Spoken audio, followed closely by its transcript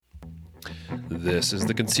This is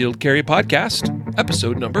the Concealed Carry Podcast,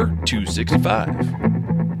 episode number 265.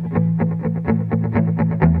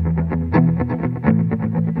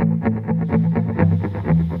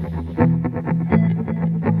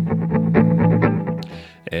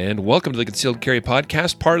 And welcome to the Concealed Carry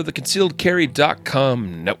Podcast, part of the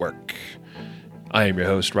ConcealedCarry.com network. I am your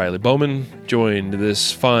host, Riley Bowman, joined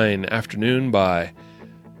this fine afternoon by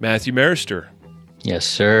Matthew Marister. Yes,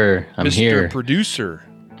 sir. I'm Mr. here. Producer.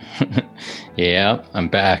 Yeah, I'm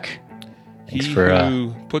back. Thanks He for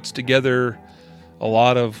who puts together a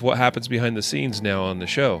lot of what happens behind the scenes now on the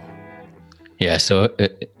show. yeah. So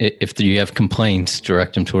if you have complaints,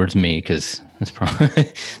 direct them towards me because it's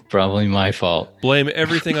probably my fault. Blame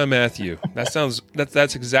everything on Matthew. That's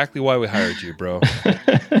exactly why we hired you, bro.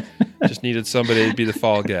 Just needed somebody to be the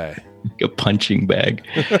fall guy. A punching bag.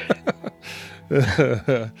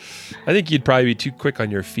 I think you'd probably be too quick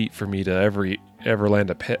on your feet for me to ever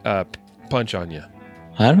land a punch on you.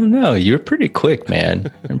 I don't know. You're pretty quick,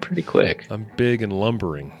 man. I'm pretty quick. I'm big and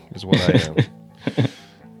lumbering is what I am.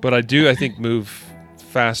 But I think, move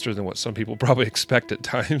faster than what some people probably expect at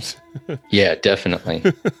times. Yeah, definitely.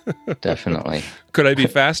 Definitely. Could I be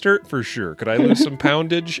faster? For sure. Could I lose some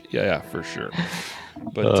poundage? Yeah, for sure.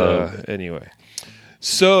 But anyway.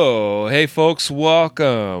 So, hey folks,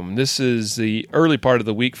 welcome. This is the early part of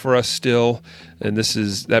the week for us still, and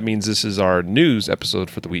that means this is our news episode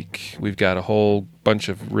for the week. We've got a whole bunch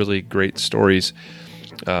of really great stories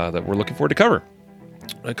that we're looking forward to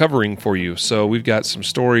covering for you. So we've got some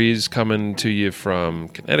stories coming to you from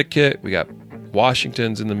Connecticut. We got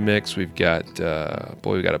Washington's in the mix. We've got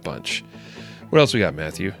we got a bunch. What else we got,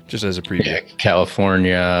 Matthew? Just as a preview. Yeah,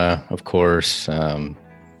 California, of course.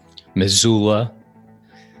 Missoula.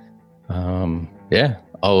 Yeah,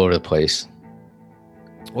 all over the place.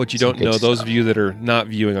 What you don't know, those of you that are not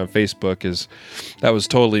viewing on Facebook, is that was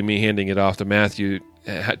totally me handing it off to Matthew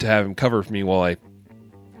to have him cover for me while I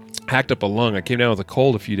hacked up a lung. I came down with a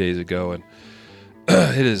cold a few days ago, and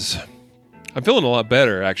I'm feeling a lot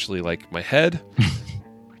better, actually. Like, my head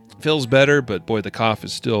feels better, but boy, the cough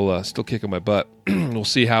is still kicking my butt. We'll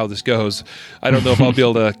see how this goes. I don't know if I'll be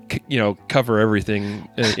able to, cover everything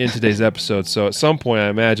in today's episode. So at some point, I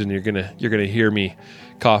imagine you're gonna hear me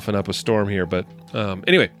coughing up a storm here. But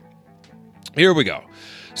anyway, here we go.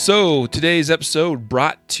 So today's episode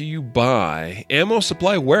brought to you by Ammo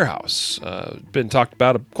Supply Warehouse. Been talked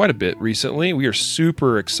about quite a bit recently. We are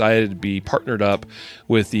super excited to be partnered up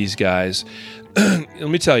with these guys. Let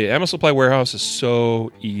me tell you, Ammo Supply Warehouse is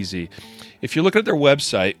so easy. If you're looking at their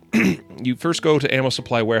website, you first go to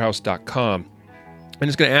ammosupplywarehouse.com, and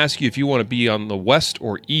it's going to ask you if you want to be on the west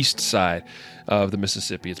or east side of the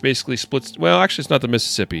Mississippi. It's basically split. Well, actually, it's not the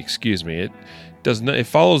Mississippi. Excuse me. It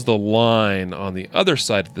follows the line on the other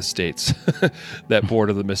side of the states that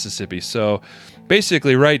border the Mississippi. So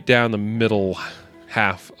basically, right down the middle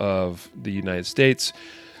half of the United States.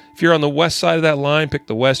 If you're on the west side of that line, pick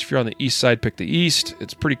the west. If you're on the east side, pick the east.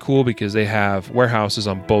 It's pretty cool because they have warehouses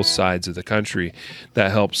on both sides of the country.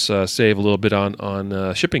 That helps save a little bit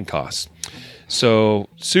on shipping costs. So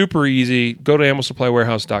super easy. Go to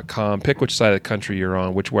ammosupplywarehouse.com. Pick which side of the country you're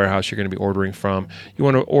on, which warehouse you're going to be ordering from. You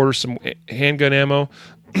want to order some handgun ammo?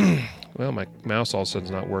 Well, my mouse all of a sudden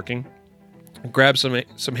is not working. Grab some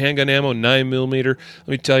handgun ammo, 9mm. Let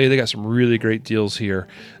me tell you, they got some really great deals here.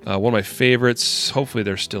 One of my favorites, hopefully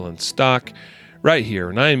they're still in stock, right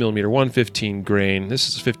here, 9mm, 115 grain. This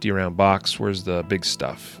is a 50-round box. Where's the big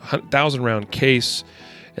stuff? 1,000-round case,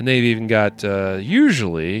 and they've even got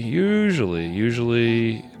usually,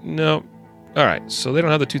 no. All right, so they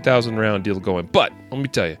don't have the 2,000-round deal going, but let me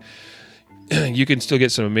tell you, you can still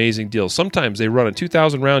get some amazing deals. Sometimes they run a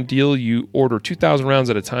 2,000-round deal. You order 2,000 rounds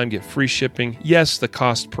at a time, get free shipping. Yes, the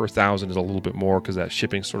cost per 1,000 is a little bit more because that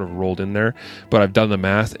shipping sort of rolled in there, but I've done the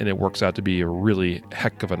math, and it works out to be a really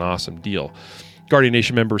heck of an awesome deal. Guardian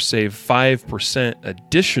Nation members save 5%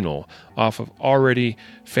 additional off of already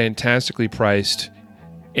fantastically priced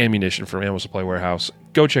ammunition from Ammo Supply Warehouse.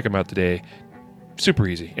 Go check them out today. Super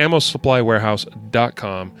easy.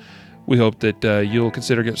 ammosupplywarehouse.com. We hope that you'll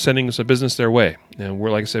consider sending us a business their way. And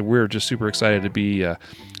we're just super excited to be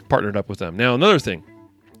partnered up with them. Now, another thing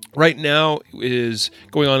right now is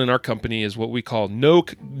going on in our company is what we call No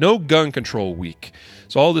Gun Control Week.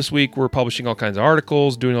 So all this week, we're publishing all kinds of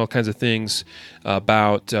articles, doing all kinds of things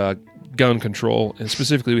about gun control. And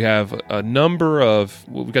specifically, we have a number of,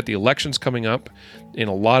 we've got the elections coming up. In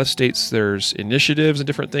a lot of states, there's initiatives and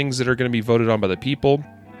different things that are going to be voted on by the people.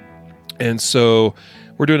 And so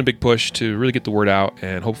we're doing a big push to really get the word out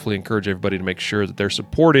and hopefully encourage everybody to make sure that they're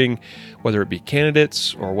supporting, whether it be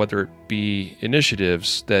candidates or whether it be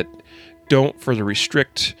initiatives that don't further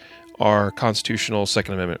restrict our constitutional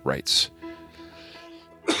Second Amendment rights.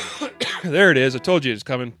 There it is. I told you it's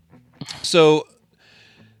coming. So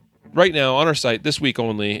right now on our site, this week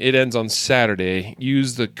only, it ends on Saturday.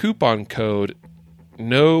 Use the coupon code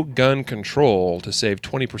No Gun Control to save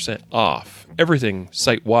 20% off everything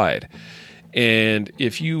site-wide. And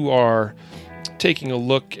if you are taking a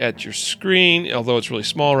look at your screen, although it's really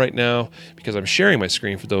small right now because I'm sharing my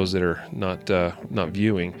screen for those that are not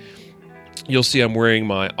viewing, you'll see I'm wearing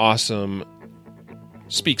my awesome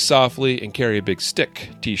Speak Softly and Carry a Big Stick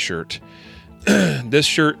t-shirt. This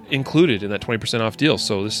shirt included in that 20% off deal.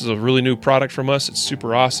 So this is a really new product from us. It's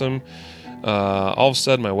super awesome. All of a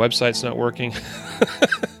sudden, my website's not working.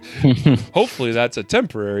 Hopefully, that's a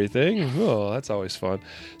temporary thing. Oh, that's always fun.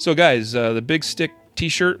 So, guys, the Big Stick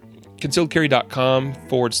t-shirt,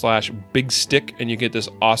 concealedcarry.com/big stick, and you get this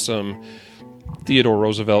awesome Theodore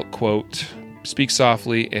Roosevelt quote, Speak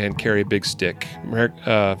Softly and Carry a Big Stick.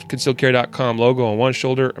 Concealedcarry.com logo on one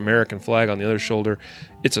shoulder, American flag on the other shoulder.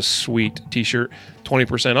 It's a sweet t-shirt.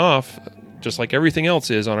 20% off, just like everything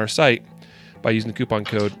else is on our site, by using the coupon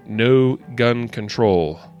code No Gun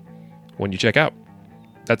Control when you check out.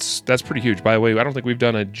 That's pretty huge. By the way, I don't think we've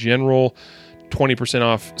done a general 20%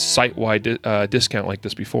 off site-wide discount like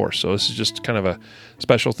this before. So this is just kind of a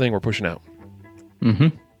special thing we're pushing out. Mm-hmm.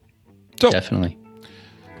 So, definitely.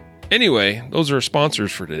 Anyway, those are our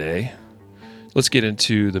sponsors for today. Let's get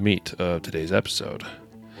into the meat of today's episode.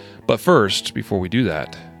 But first, before we do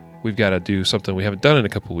that, we've got to do something we haven't done in a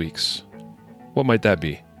couple weeks. What might that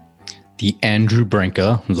be? The Andrew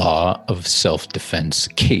Branca Law of Self-Defense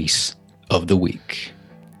Case of the Week.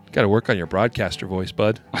 Got to work on your broadcaster voice,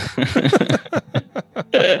 bud.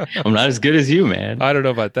 I'm not as good as you, man. I don't know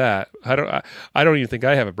about that. I don't even think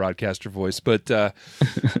I have a broadcaster voice. But all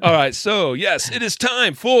right, so yes, it is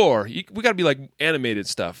time for we got to be like animated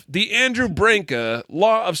stuff. The Andrew Branca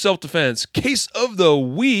Law of Self-Defense Case of the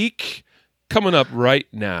Week, coming up right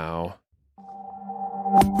now.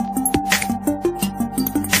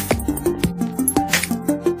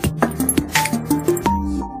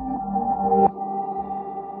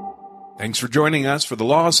 Thanks for joining us for the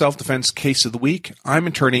Law of Self-Defense Case of the Week. I'm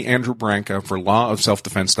attorney Andrew Branca for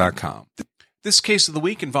lawofselfdefense.com. This case of the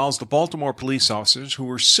week involves the Baltimore police officers who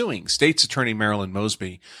were suing State's Attorney Marilyn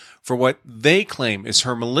Mosby for what they claim is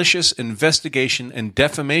her malicious investigation and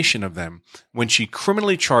defamation of them when she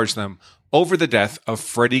criminally charged them over the death of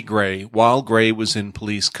Freddie Gray while Gray was in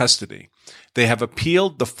police custody. They have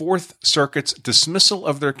appealed the Fourth Circuit's dismissal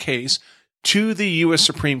of their case to the U.S.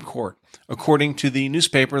 Supreme Court, according to the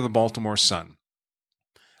newspaper The Baltimore Sun.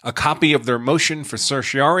 A copy of their motion for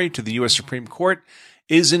certiorari to the U.S. Supreme Court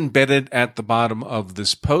is embedded at the bottom of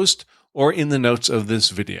this post or in the notes of this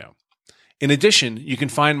video. In addition, you can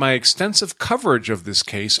find my extensive coverage of this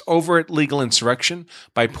case over at Legal Insurrection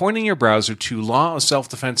by pointing your browser to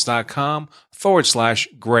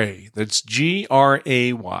lawofselfdefense.com/Gray. That's Gray.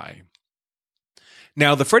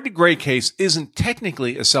 Now, the Freddie Gray case isn't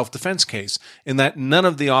technically a self-defense case in that none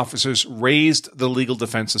of the officers raised the legal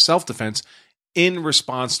defense of self-defense in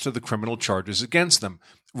response to the criminal charges against them.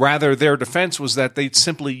 Rather, their defense was that they'd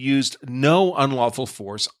simply used no unlawful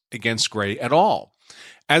force against Gray at all.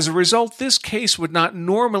 As a result, this case would not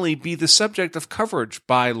normally be the subject of coverage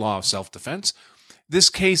by Law of Self-Defense. This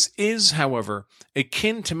case is, however,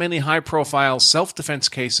 akin to many high-profile self-defense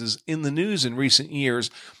cases in the news in recent years,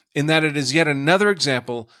 in that it is yet another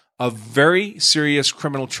example of very serious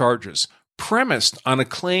criminal charges premised on a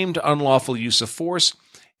claimed unlawful use of force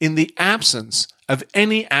in the absence of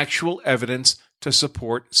any actual evidence to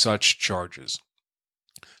support such charges.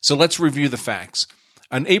 So let's review the facts.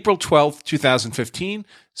 On April 12, 2015,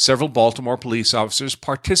 several Baltimore police officers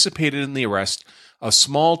participated in the arrest of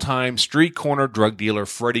small-time street corner drug dealer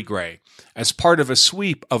Freddie Gray as part of a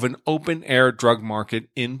sweep of an open-air drug market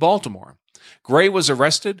in Baltimore. Gray was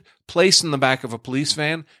arrested, placed in the back of a police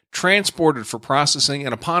van, transported for processing,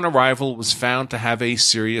 and upon arrival was found to have a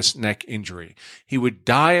serious neck injury. He would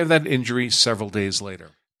die of that injury several days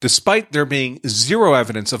later. Despite there being zero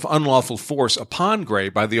evidence of unlawful force upon Gray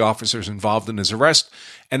by the officers involved in his arrest,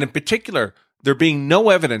 and in particular, there being no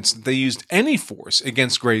evidence that they used any force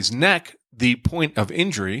against Gray's neck, the point of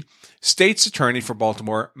injury, State's Attorney for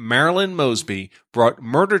Baltimore, Marilyn Mosby, brought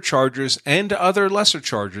murder charges and other lesser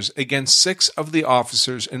charges against 6 of the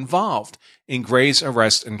officers involved in Gray's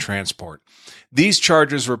arrest and transport. These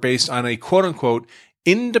charges were based on a quote-unquote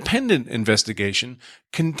independent investigation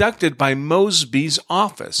conducted by Mosby's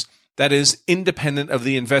office, that is, independent of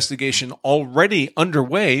the investigation already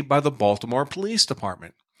underway by the Baltimore Police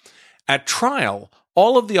Department. At trial,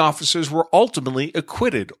 all of the officers were ultimately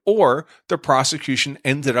acquitted, or the prosecution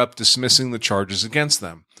ended up dismissing the charges against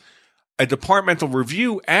them. A departmental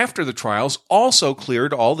review after the trials also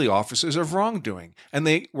cleared all the officers of wrongdoing, and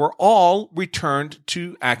they were all returned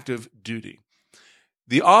to active duty.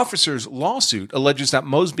 The officers' lawsuit alleges that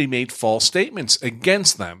Mosby made false statements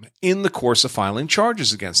against them in the course of filing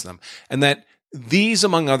charges against them, and that these,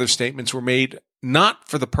 among other statements, were made not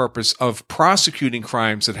for the purpose of prosecuting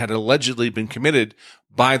crimes that had allegedly been committed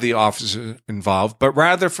by the officers involved, but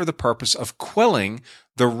rather for the purpose of quelling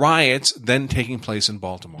the riots then taking place in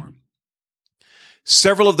Baltimore.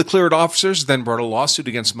 Several of the cleared officers then brought a lawsuit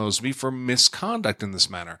against Mosby for misconduct in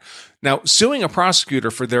this manner. Now, suing a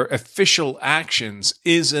prosecutor for their official actions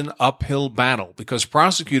is an uphill battle because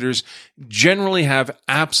prosecutors generally have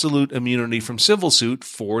absolute immunity from civil suit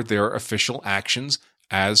for their official actions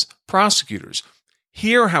as prosecutors.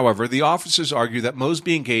 Here, however, the officers argue that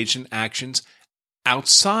Mosby engaged in actions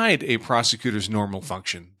outside a prosecutor's normal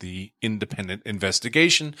function, the independent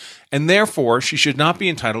investigation, and therefore she should not be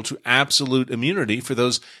entitled to absolute immunity for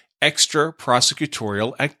those extra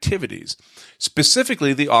prosecutorial activities.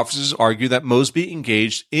 Specifically, the officers argue that Mosby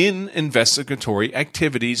engaged in investigatory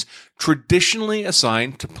activities traditionally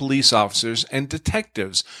assigned to police officers and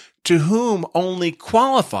detectives, to whom only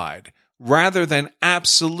qualified rather than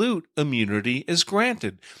absolute immunity is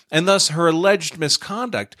granted, and thus her alleged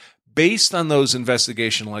misconduct based on those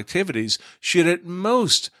investigational activities should at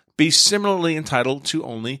most be similarly entitled to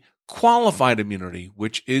only qualified immunity,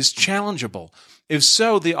 which is challengeable. If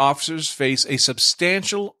so, the officers face a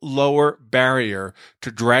substantial lower barrier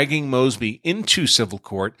to dragging Mosby into civil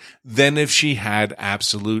court than if she had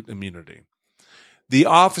absolute immunity. The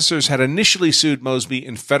officers had initially sued Mosby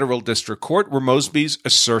in federal district court, where Mosby's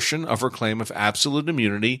assertion of her claim of absolute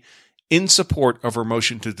immunity in support of her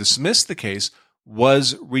motion to dismiss the case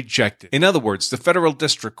was rejected. In other words, the federal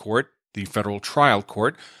district court, the federal trial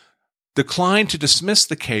court, declined to dismiss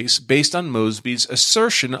the case based on Mosby's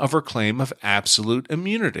assertion of her claim of absolute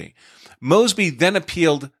immunity. Mosby then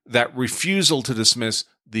appealed that refusal to dismiss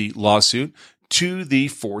the lawsuit to the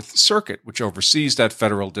Fourth Circuit, which oversees that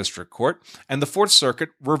federal district court, and the Fourth Circuit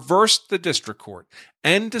reversed the district court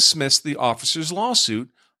and dismissed the officer's lawsuit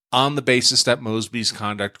on the basis that Mosby's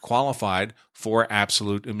conduct qualified for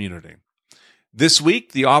absolute immunity. This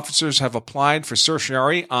week, the officers have applied for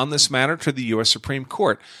certiorari on this matter to the U.S. Supreme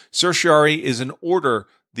Court. Certiorari is an order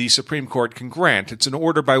the Supreme Court can grant. It's an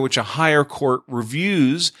order by which a higher court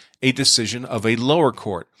reviews a decision of a lower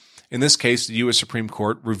court. In this case, the U.S. Supreme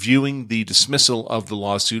Court reviewing the dismissal of the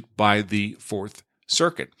lawsuit by the Fourth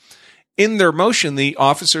Circuit. In their motion, the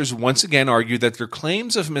officers once again argue that their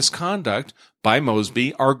claims of misconduct by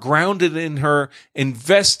Mosby are grounded in her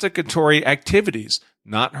investigatory activities,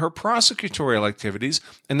 not her prosecutorial activities,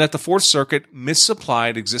 and that the Fourth Circuit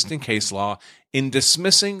misapplied existing case law in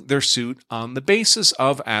dismissing their suit on the basis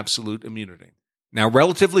of absolute immunity. Now,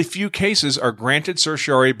 relatively few cases are granted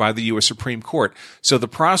certiorari by the U.S. Supreme Court, so the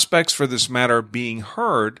prospects for this matter being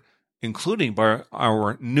heard, including by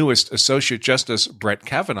our newest Associate Justice Brett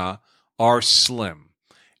Kavanaugh, are slim.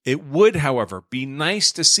 It would, however, be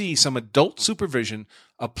nice to see some adult supervision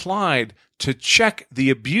applied to check the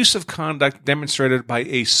abusive conduct demonstrated by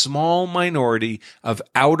a small minority of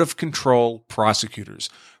out-of-control prosecutors.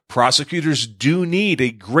 Prosecutors do need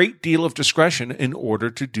a great deal of discretion in order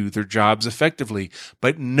to do their jobs effectively,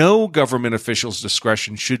 but no government official's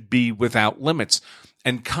discretion should be without limits,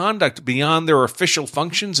 and conduct beyond their official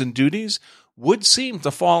functions and duties would seem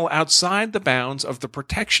to fall outside the bounds of the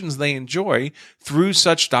protections they enjoy through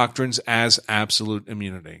such doctrines as absolute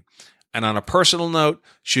immunity. And on a personal note,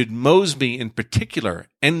 should Mosby in particular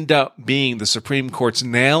end up being the Supreme Court's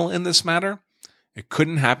nail in this matter, it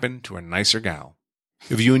couldn't happen to a nicer gal.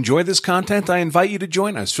 If you enjoy this content, I invite you to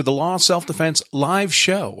join us for the Law of Self-Defense live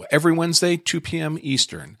show every Wednesday, 2 p.m.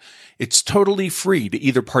 Eastern. It's totally free to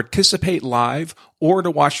either participate live or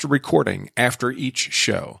to watch the recording after each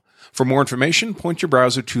show. For more information, point your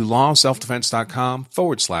browser to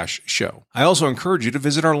lawofselfdefense.com/show. I also encourage you to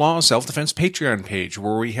visit our Law of Self-Defense Patreon page,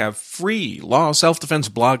 where we have free Law of Self-Defense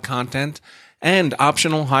blog content and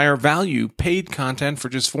optional higher value paid content for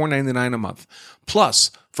just $4.99 a month. Plus,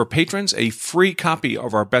 for patrons, a free copy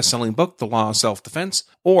of our best-selling book, The Law of Self-Defense,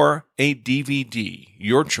 or a DVD,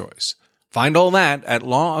 your choice. Find all that at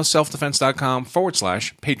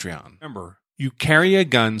lawofselfdefense.com/Patreon. Remember, you carry a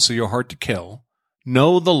gun so you're hard to kill.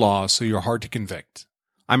 Know the law so you're hard to convict.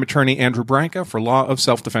 I'm attorney Andrew Branca for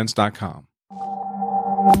lawofselfdefense.com.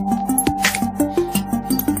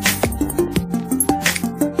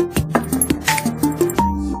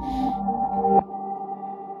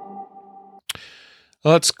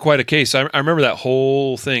 Well, that's quite a case. I remember that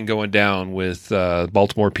whole thing going down with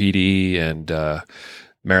Baltimore PD and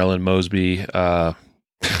Marilyn Mosby.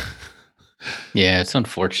 Yeah, it's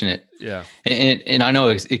unfortunate. Yeah. And I know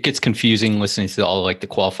it gets confusing listening to all like the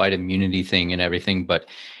qualified immunity thing and everything, but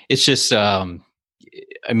it's just, I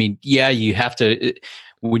mean, yeah, you have to,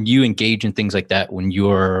 when you engage in things like that, when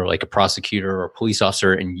you're like a prosecutor or a police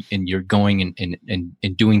officer and you're going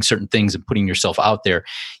and doing certain things and putting yourself out there,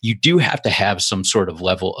 you do have to have some sort of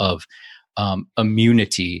level of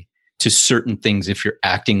immunity to certain things if you're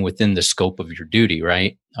acting within the scope of your duty,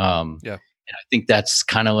 right? Yeah. And I think that's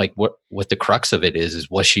kind of like what the crux of it is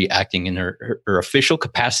was she acting in her official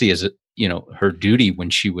capacity as her duty when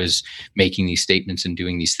she was making these statements and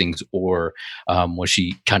doing these things, or was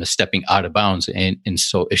she kind of stepping out of bounds? And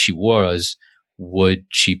so if she was, would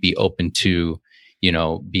she be open to,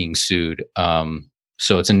 being sued?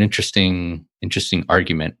 So it's an interesting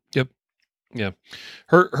argument. Yep. Yeah.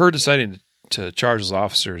 Her deciding to charge those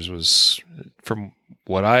officers was, from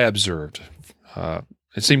what I observed,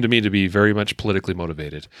 it seemed to me to be very much politically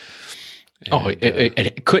motivated. And,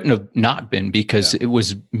 it couldn't have not been, because it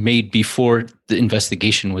was made before the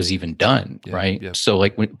investigation was even done, right? Yeah. So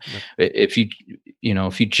like if you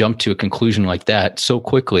jump to a conclusion like that so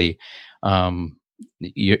quickly,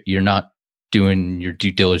 you're not doing your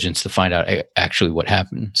due diligence to find out actually what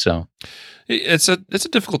happened. So it's a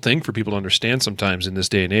difficult thing for people to understand sometimes in this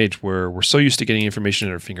day and age, where we're so used to getting information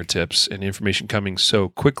at our fingertips and information coming so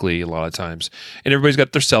quickly a lot of times. And everybody's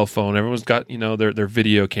got their cell phone, everyone's got, their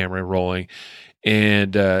video camera rolling.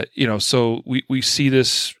 And, so we see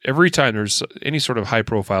this every time there's any sort of high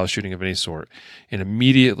profile shooting of any sort. And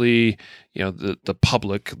immediately, the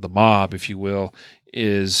public, the mob, if you will,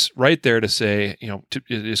 is right there to say,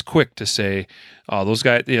 is quick to say, oh, those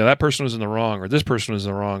guys, that person was in the wrong, or this person was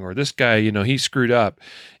in the wrong, or this guy, he screwed up.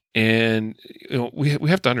 And we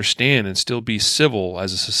have to understand and still be civil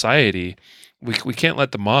as a society. We can't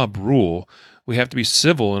let the mob rule. We have to be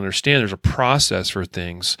civil and understand there's a process for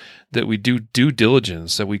things, that we do due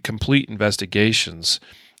diligence, that we complete investigations.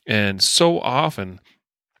 And so often,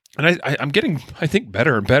 and I'm getting, I think,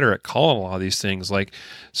 better and better at calling a lot of these things. Like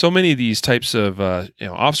so many of these types of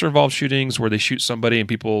officer-involved shootings where they shoot somebody and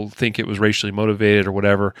people think it was racially motivated or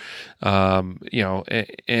whatever, and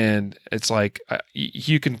it's like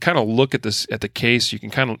you can kind of look at the case. You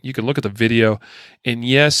can look at the video, and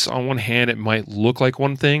yes, on one hand it might look like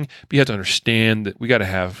one thing, but you have to understand that we got to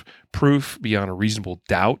have proof beyond a reasonable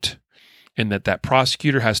doubt, and that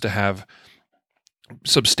prosecutor has to have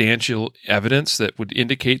substantial evidence that would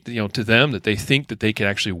indicate, to them that they think that they can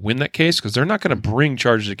actually win that case, because they're not going to bring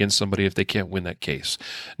charges against somebody if they can't win that case.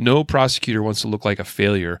 No prosecutor wants to look like a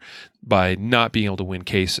failure by not being able to win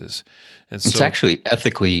cases. And so, it's actually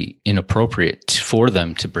ethically inappropriate for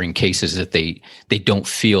them to bring cases that they don't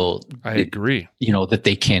feel. I agree. That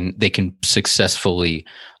they can successfully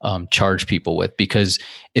charge people with, because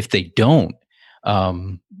if they don't,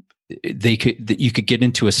 you could get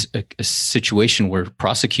into a situation where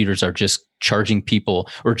prosecutors are just charging people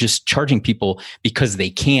because they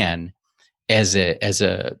can, as a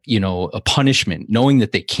punishment, knowing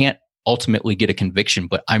that they can't ultimately get a conviction,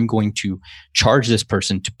 but I'm going to charge this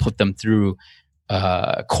person to put them through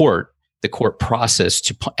the court process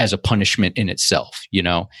as a punishment in itself,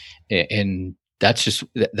 and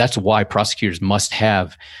that's why prosecutors must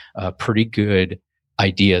have a pretty good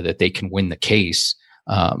idea that they can win the case,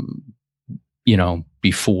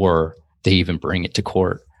 before they even bring it to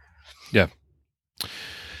court. Yeah.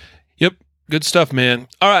 Yep. Good stuff, man.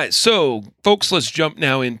 All right. So, folks, let's jump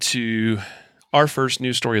now into our first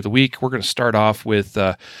news story of the week. We're going to start off with,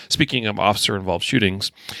 speaking of officer-involved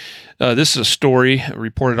shootings, this is a story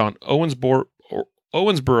reported on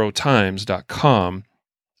OwensboroTimes.com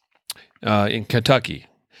in Kentucky.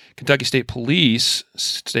 Kentucky State Police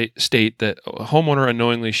state that a homeowner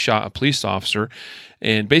unknowingly shot a police officer,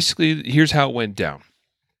 and basically, here's how it went down.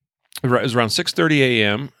 It was around 6:30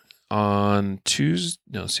 a.m. on Tuesday.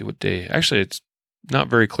 No, let's see what day. Actually, it's not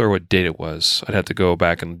very clear what date it was. I'd have to go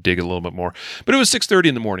back and dig a little bit more. But it was 6:30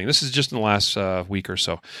 in the morning. This is just in the last week or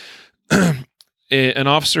so. An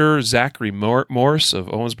officer, Zachary Morris of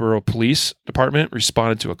Owensboro Police Department,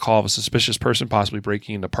 responded to a call of a suspicious person possibly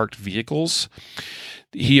breaking into parked vehicles.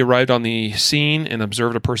 He arrived on the scene and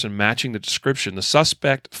observed a person matching the description. The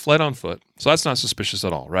suspect fled on foot, so that's not suspicious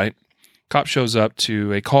at all, right? Cop shows up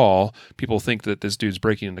to a call. People think that this dude's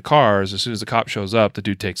breaking into cars. As soon as the cop shows up, the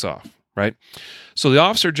dude takes off, right? So the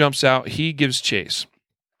officer jumps out. He gives chase.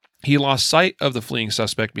 He lost sight of the fleeing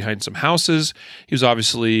suspect behind some houses. He was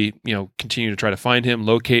obviously, continuing to try to find him,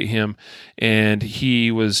 locate him, and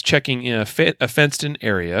he was checking in a fenced-in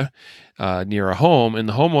area near a home, and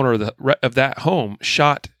the homeowner of that home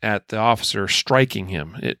shot at the officer, striking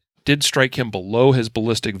him. did strike him below his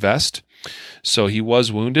ballistic vest. So he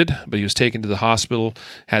was wounded, but he was taken to the hospital,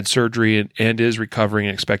 had surgery, and is recovering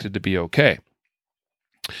and expected to be okay.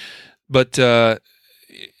 But the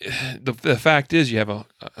fact is, you have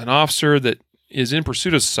an officer that is in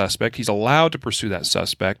pursuit of a suspect. He's allowed to pursue that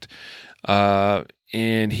suspect,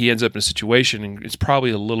 and he ends up in a situation, and it's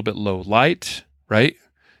probably a little bit low light, right?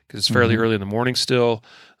 Because it's fairly early in the morning still.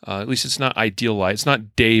 At least it's not ideal light. It's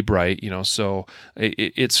not day bright, so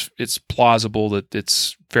it's plausible that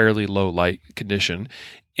it's fairly low light condition.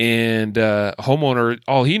 And homeowner,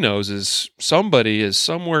 all he knows is somebody is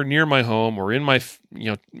somewhere near my home or in my,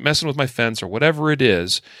 messing with my fence or whatever it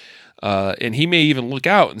is. And he may even look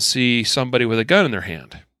out and see somebody with a gun in their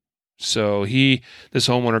hand. So this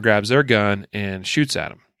homeowner grabs their gun and shoots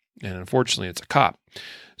at him. And unfortunately, it's a cop.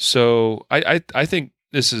 So I think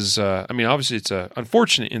this is, obviously it's an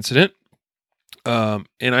unfortunate incident. And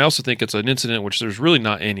I also think it's an incident which there's really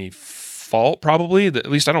not any fault, probably. At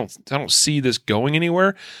least I don't see this going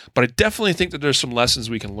anywhere. But I definitely think that there's some lessons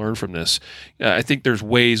we can learn from this. I think there's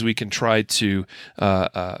ways we can try to,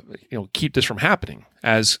 keep this from happening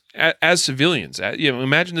as civilians.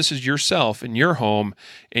 Imagine this is yourself in your home,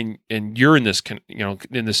 and you're in this,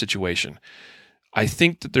 in this situation. I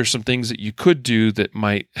think that there's some things that you could do that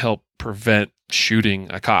might help prevent shooting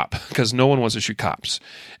a cop, because no one wants to shoot cops.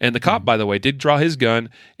 And the cop, by the way, did draw his gun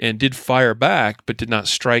and did fire back, but did not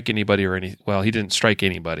strike anybody he didn't strike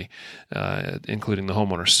anybody, including the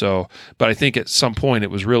homeowner. So, but I think at some point it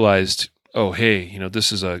was realized, oh, hey,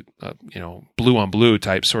 this is a blue on blue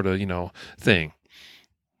type sort of, thing.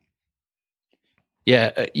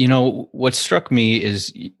 Yeah. What struck me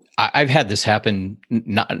is I've had this happen,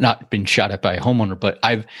 not been shot at by a homeowner, but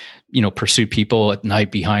I've, pursued people at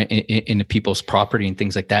night behind into people's property and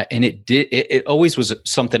things like that. And it always was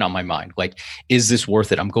something on my mind. Like, is this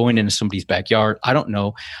worth it? I'm going into somebody's backyard. I don't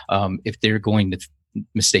know if they're going to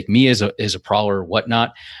mistake me as a prowler or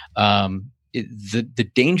whatnot.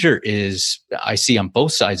 The danger is I see on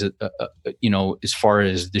both sides, as far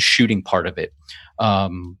as the shooting part of it.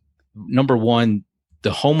 Number one,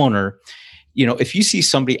 the homeowner, if you see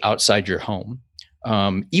somebody outside your home,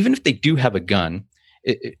 even if they do have a gun,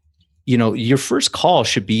 your first call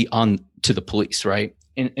should be on to the police, right?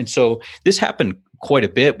 And so this happened quite a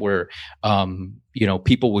bit where,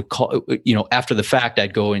 people would call, after the fact,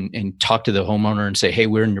 I'd go and talk to the homeowner and say, hey,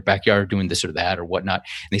 we're in your backyard doing this or that or whatnot.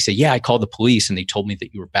 And they say, yeah, I called the police and they told me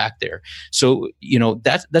that you were back there. So,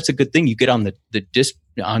 that's a good thing. You get on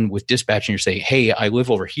with dispatch and you say, hey, I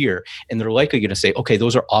live over here. And they're likely going to say, okay,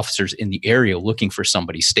 those are officers in the area looking for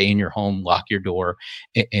somebody. Stay in your home, lock your door,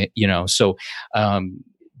 so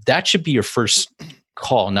that should be your first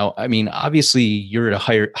call. Now, obviously you're at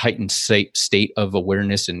a heightened state of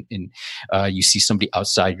awareness and you see somebody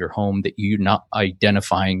outside your home that you're not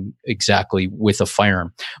identifying exactly with a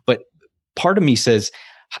firearm. But part of me says,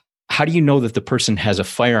 how do you know that the person has a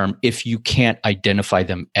firearm if you can't identify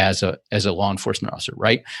them as a law enforcement officer,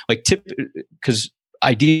 right? Like because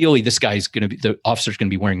ideally the officer's going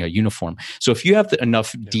to be wearing a uniform. So if you have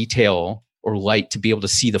enough detail or light to be able to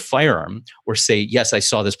see the firearm or say, yes, I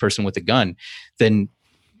saw this person with a gun, then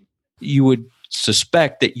you would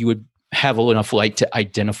suspect that you would have enough light to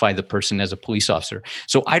identify the person as a police officer.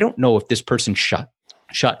 So I don't know if this person shot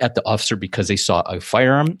at the officer because they saw a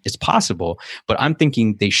firearm. It's possible, but I'm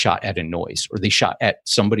thinking they shot at a noise or they shot at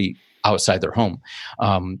somebody outside their home.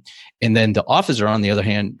 And then the officer, on the other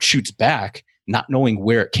hand, shoots back, not knowing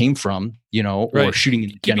where it came from, or shooting in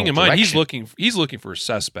the Keeping in mind, direction. he's looking for a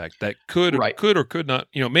suspect that could or could not,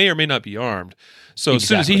 may or may not be armed. So Exactly. As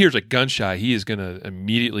soon as he hears a gunshot, he is going to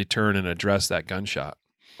immediately turn and address that gunshot.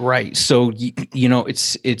 Right. So,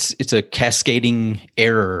 it's a cascading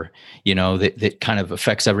error, that kind of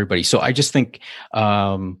affects everybody. So I just think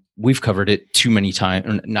we've covered it too many times,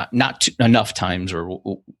 or not enough times, or,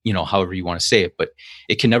 however you want to say it, but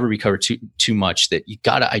it can never be covered too much that you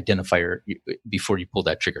got to identify her before you pull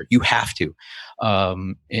that trigger. You have to.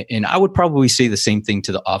 And I would probably say the same thing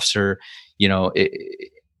to the officer,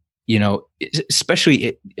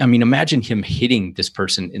 especially, imagine him hitting this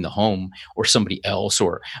person in the home or somebody else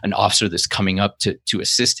or an officer that's coming up to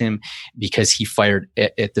assist him because he fired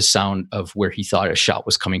at the sound of where he thought a shot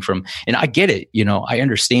was coming from. And I get it, I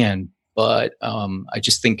understand, but I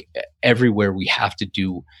just think everywhere we have to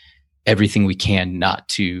do everything we can not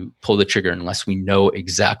to pull the trigger unless we know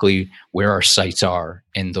exactly where our sights are,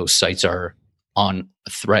 and those sights are on a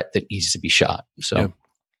threat that needs to be shot. So.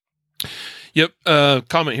 Yep.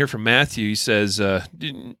 Comment here from Matthew. He says,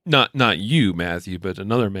 not you, Matthew, but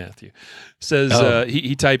another Matthew. Says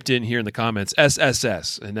he typed in here in the comments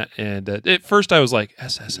SSS, and at first I was like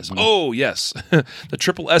SSS. Oh yes, the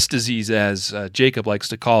triple S disease, as Jacob likes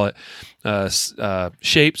to call it,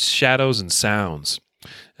 shapes, shadows, and sounds,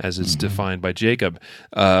 as it's defined by Jacob.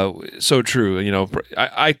 So true. You know,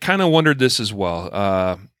 I kind of wondered this as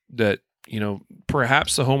well. That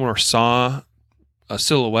perhaps the homeowner saw a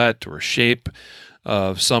silhouette or a shape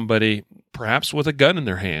of somebody, perhaps with a gun in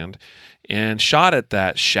their hand, and shot at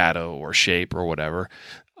that shadow or shape or whatever.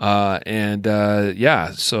 So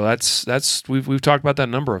that's we've talked about that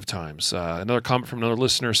a number of times. Another comment from another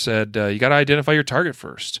listener said, you got to identify your target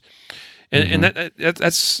first. And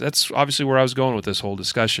that's obviously where I was going with this whole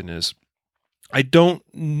discussion is, I don't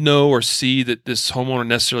know or see that this homeowner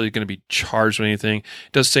necessarily is going to be charged with anything.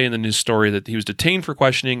 It does say in the news story that he was detained for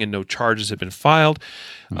questioning and no charges have been filed.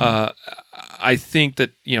 I think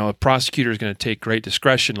that, a prosecutor is going to take great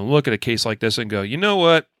discretion and look at a case like this and go, you know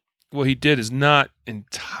what he did is not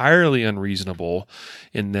entirely unreasonable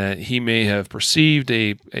in that he may have perceived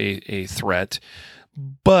a threat,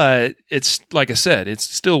 but it's, like I said, it's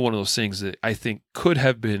still one of those things that I think could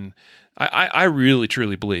have been, I really,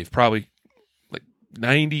 truly believe, probably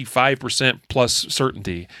 95% plus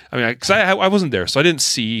certainty. I mean, because I wasn't there, so I didn't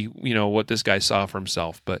see what this guy saw for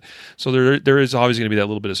himself. But so there is always going to be that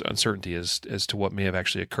little bit of uncertainty as to what may have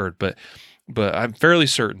actually occurred. But I'm fairly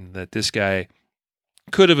certain that this guy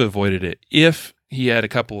could have avoided it if he had a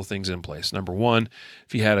couple of things in place. Number one,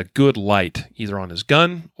 if he had a good light, either on his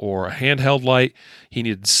gun or a handheld light, he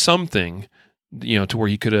needed something, to where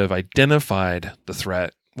he could have identified the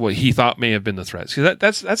threat, what he thought may have been the threat. So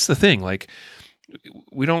that's the thing, like.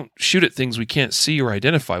 We don't shoot at things we can't see or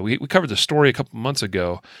identify. We covered the story a couple months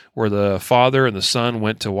ago where the father and the son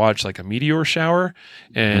went to watch like a meteor shower,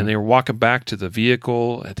 and they were walking back to the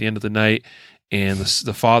vehicle at the end of the night, and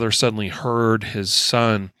the father suddenly heard his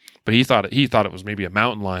son, but he thought it was maybe a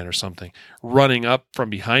mountain lion or something running up from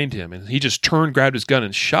behind him, and he just turned, grabbed his gun,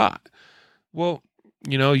 and shot. Well,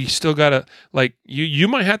 you still gotta, like, you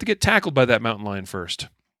might have to get tackled by that mountain lion first.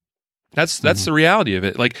 That's the reality of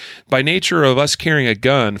it. Like, by nature of us carrying a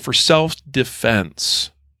gun for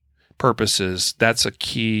self-defense purposes, that's a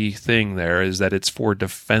key thing there, is that it's for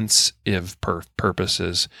defensive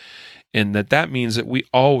purposes. And that means that we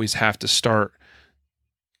always have to start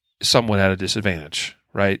somewhat at a disadvantage,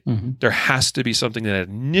 right? Mm-hmm. There has to be something that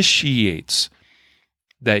initiates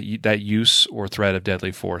that use or threat of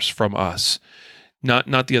deadly force from us,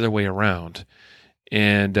 not the other way around.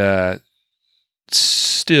 And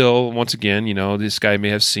still, once again, this guy may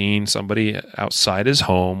have seen somebody outside his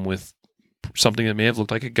home with something that may have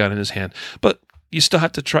looked like a gun in his hand, but you still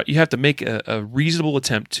have to try. You have to make a reasonable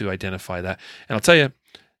attempt to identify that. And I'll tell you,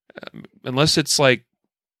 unless it's like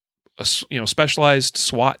a specialized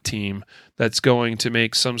SWAT team that's going to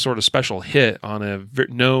make some sort of special hit on a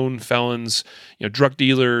known felon's, drug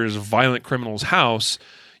dealer's, violent criminal's house,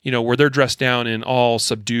 where they're dressed down in all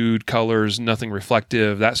subdued colors, nothing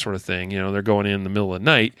reflective, that sort of thing. They're going in the middle of the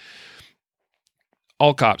night.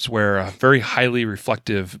 All cops wear a very highly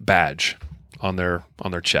reflective badge on their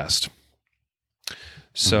chest.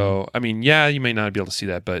 So, I mean, yeah, you may not be able to see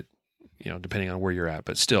that, but, depending on where you're at,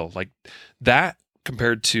 but still, like, that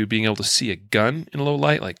compared to being able to see a gun in low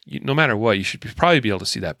light, like, no matter what, you should probably be able to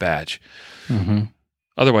see that badge. Mm-hmm.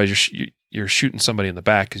 Otherwise, you're shooting somebody in the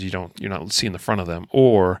back because you're not seeing the front of them,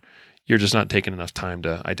 or you're just not taking enough time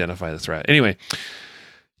to identify the threat. Anyway,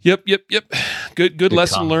 yep. Good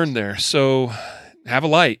lesson learned there. So have a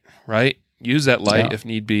light, right? Use that light if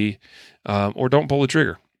need be, or don't pull the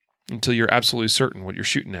trigger until you're absolutely certain what you're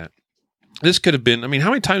shooting at. This could have been, I mean, how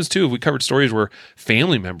many times too have we covered stories where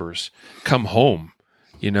family members come home,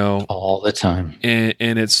 all the time, and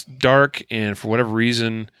it's dark, and for whatever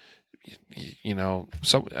reason,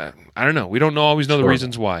 so I don't know. We don't always know the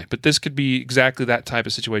reasons why, but this could be exactly that type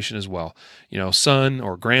of situation as well. Son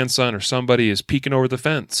or grandson or somebody is peeking over the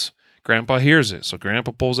fence. Grandpa hears it, so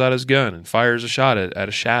Grandpa pulls out his gun and fires a shot at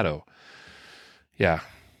a shadow. Yeah.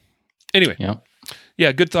 Anyway.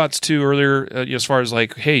 Yeah. Good thoughts too earlier, as far as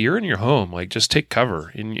like, hey, you're in your home, like just take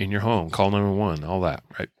cover in your home, call 911, all that,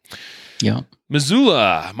 right? Yeah.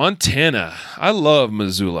 Missoula, Montana. I love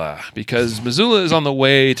Missoula because Missoula is on the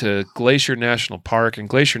way to Glacier National Park, and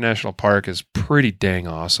Glacier National Park is pretty dang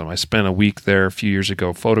awesome. I spent a week there a few years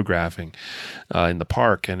ago photographing in the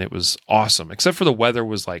park, and it was awesome, except for the weather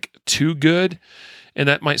was like too good, and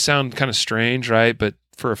that might sound kind of strange, right? But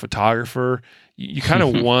for a photographer, you kind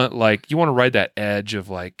of want, like, you want to ride that edge of,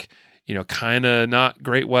 like, kind of not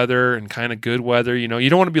great weather and kind of good weather. You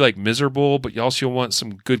don't want to be like miserable, but you also want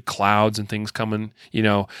some good clouds and things coming,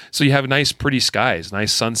 so you have nice, pretty skies,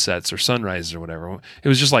 nice sunsets or sunrises or whatever. It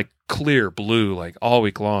was just like clear blue, like all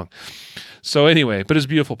week long. So anyway, but it's a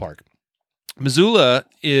beautiful park. Missoula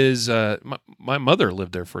is, my mother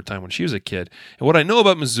lived there for a time when she was a kid. And what I know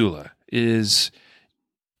about Missoula is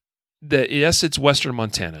that, yes, it's Western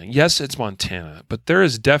Montana. Yes, it's Montana, but there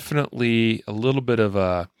is definitely a little bit of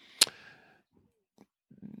a,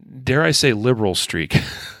 dare I say, liberal streak.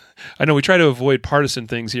 I know we try to avoid partisan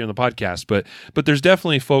things here on the podcast, but there's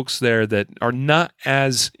definitely folks there that are not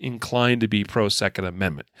as inclined to be pro Second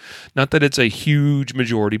Amendment. Not that it's a huge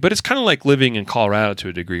majority, but it's kind of like living in Colorado to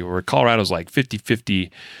a degree, where Colorado's like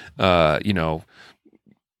 50-50,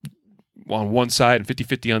 on one side and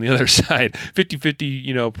 50-50 on the other side,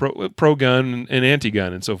 50-50, pro-gun and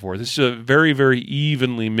anti-gun and so forth. It's a very, very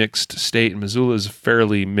evenly mixed state, and Missoula is a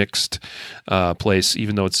fairly mixed place,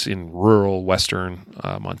 even though it's in rural western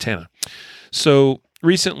Montana. So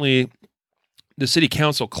recently, the city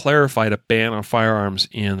council clarified a ban on firearms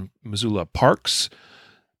in Missoula parks,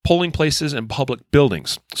 polling places, and public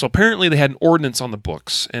buildings. So apparently they had an ordinance on the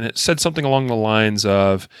books, and it said something along the lines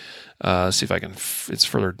of, let's see if I can, it's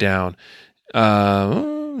further down.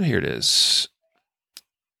 Here it is.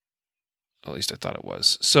 At least I thought it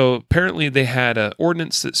was. So apparently they had an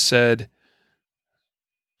ordinance that said,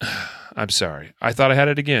 I'm sorry, I thought I had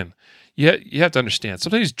it again. You have to understand,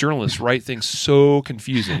 sometimes journalists write things so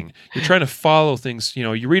confusing. You're trying to follow things,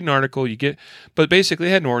 you read an article, but basically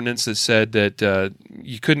they had an ordinance that said that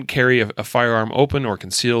you couldn't carry a firearm open or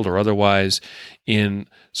concealed or otherwise in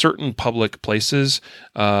certain public places.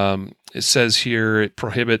 It says here it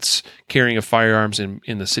prohibits carrying of firearms in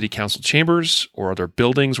the city council chambers or other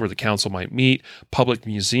buildings where the council might meet, public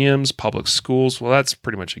museums, public schools. Well, that's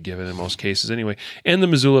pretty much a given in most cases anyway. And the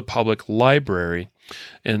Missoula Public Library.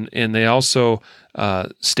 And they also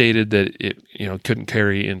stated that it couldn't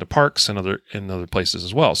carry into parks and other places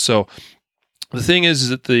as well. So the thing is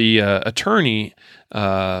that the attorney,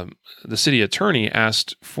 the city attorney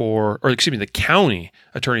the county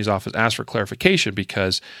attorney's office asked for clarification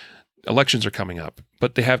because elections are coming up,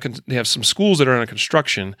 but they have some schools that are under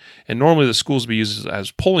construction, and normally the schools would be used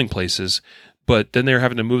as polling places, but then they're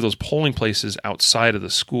having to move those polling places outside of the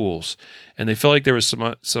schools, and they felt like there was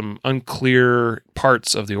some unclear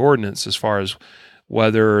parts of the ordinance as far as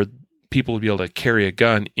whether people would be able to carry a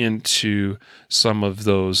gun into some of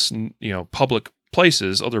those public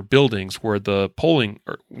places, other buildings where the polling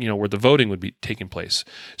or where the voting would be taking place.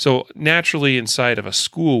 So naturally, inside of a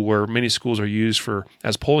school where many schools are used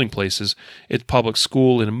as polling places, it's public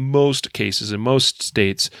school. In most cases, in most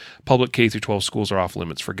states, public K through 12 schools are off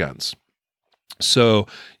limits for guns. So,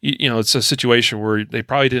 it's a situation where they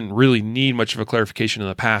probably didn't really need much of a clarification in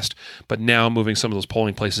the past, but now moving some of those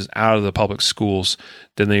polling places out of the public schools,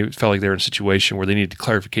 then they felt like they were in a situation where they needed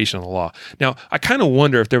clarification on the law. Now, I kind of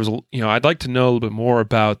wonder if there was, I'd like to know a little bit more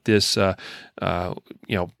about this,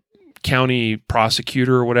 county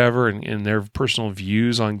prosecutor or whatever and their personal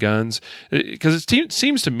views on guns. Because it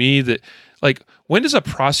seems to me that, like, when does a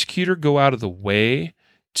prosecutor go out of the way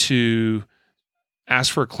to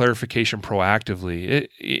ask for a clarification proactively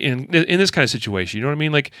in this kind of situation? You know what I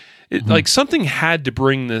mean? Like, like something had to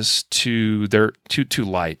bring this to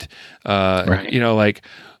light. Right.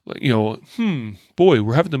 Boy,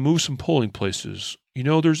 we're having to move some polling places.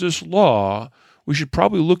 There's this law. We should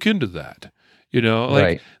probably look into that.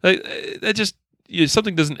 Right. Like that just,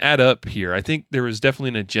 something doesn't add up here. I think there was definitely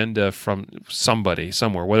an agenda from somebody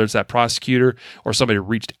somewhere, whether it's that prosecutor or somebody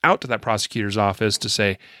reached out to that prosecutor's office to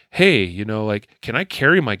say, hey, can I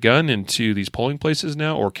carry my gun into these polling places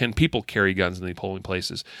now? Or can people carry guns in the polling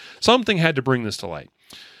places? Something had to bring this to light.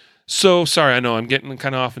 So sorry, I know I'm getting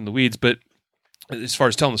kind of off in the weeds, but as far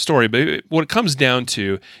as telling the story, but what it comes down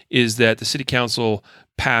to is that the city council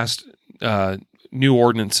passed new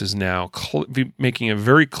ordinances now, making it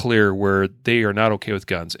very clear where they are not okay with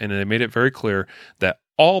guns. And they made it very clear that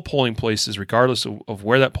all polling places, regardless of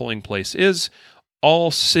where that polling place is,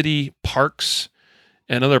 all city parks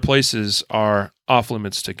and other places are off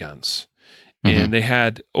limits to guns. Mm-hmm. And they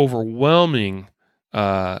had overwhelming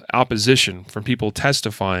opposition from people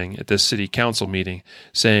testifying at this city council meeting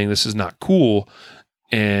saying this is not cool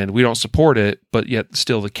and we don't support it, but yet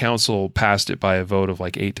still the council passed it by a vote of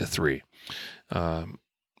like 8-3.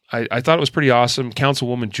 I thought it was pretty awesome.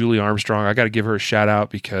 Councilwoman Julie Armstrong, I got to give her a shout out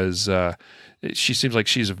because she seems like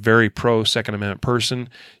she's a very pro Second Amendment person.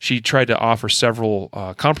 She tried to offer several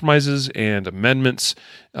compromises and amendments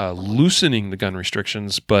loosening the gun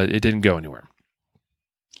restrictions, but it didn't go anywhere.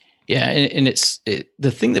 Yeah, and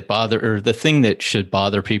the thing the thing that should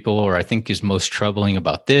bother people, or I think is most troubling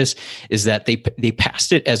about this, is that they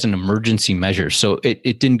passed it as an emergency measure, so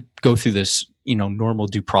it didn't go through this normal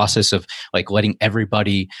due process of like letting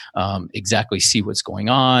everybody exactly see what's going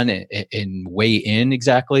on and weigh in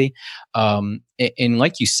exactly. And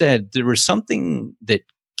like you said, there was something that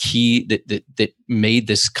made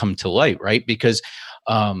this come to light, right? Because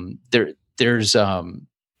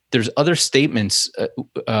there's other statements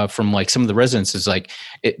from like some of the residents is like,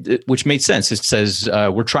 which made sense. It says,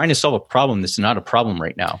 we're trying to solve a problem that's not a problem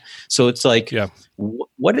right now. So it's like,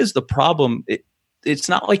 what is the problem? It's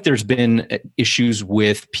not like there's been issues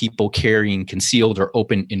with people carrying concealed or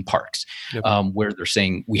open in parks, where they're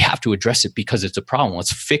saying we have to address it because it's a problem.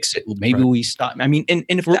 Let's fix it. Maybe we stop. I mean, and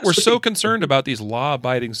if we're so concerned about these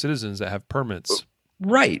law-abiding citizens that have permits.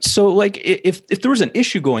 Right. So like if there was an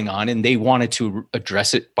issue going on and they wanted to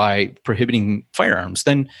address it by prohibiting firearms,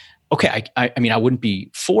 then okay, I mean, I wouldn't be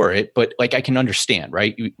for it, but like I can understand,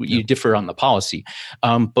 right? You differ on the policy.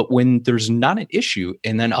 But when there's not an issue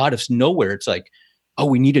and then out of nowhere, it's like, oh,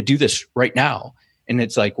 we need to do this right now. And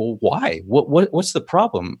it's like, well, why? What's the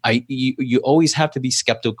problem? You always have to be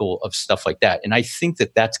skeptical of stuff like that. And I think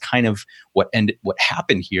that's kind of what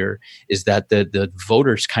happened here is that the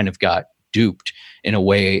voters kind of got duped in a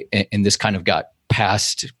way, and this kind of got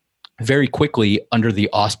passed very quickly under the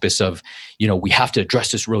auspice of, we have to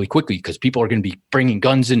address this really quickly because people are going to be bringing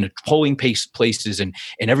guns into polling places and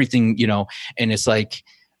everything, and it's like,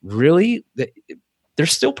 really? They're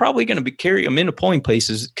still probably going to carry them into polling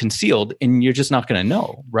places concealed, and you're just not going to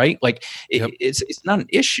know, right? Like it's not an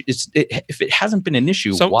issue. If it hasn't been an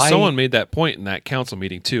issue, why? Someone made that point in that council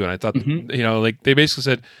meeting too, and I thought, like they basically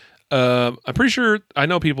said, I'm pretty sure I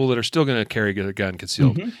know people that are still going to carry a gun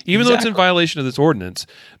concealed, even though it's in violation of this ordinance.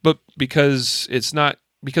 But because it's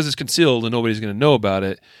concealed and nobody's going to know about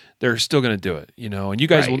it, they're still going to do it. And you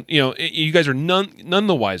guys will, you guys are none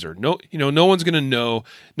the wiser. No, no one's going to know.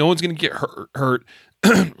 No one's going to get hurt.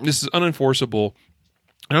 This is unenforceable.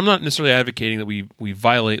 And I'm not necessarily advocating that we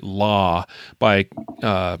violate law by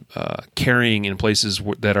carrying in places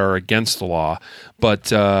that are against the law, but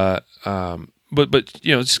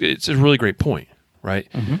it's a really great point, right?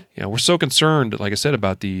 We're so concerned, like I said,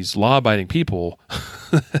 about these law-abiding people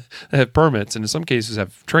that have permits, and in some cases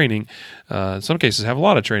have training. In some cases have a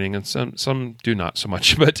lot of training, and some do not so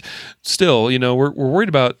much. But still, we're worried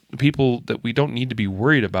about people that we don't need to be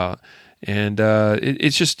worried about. And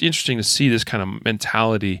it's just interesting to see this kind of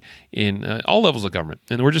mentality in all levels of government.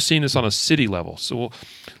 And we're just seeing this on a city level. So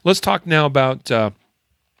let's talk now about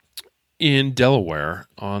in Delaware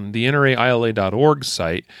on the NRAILA.org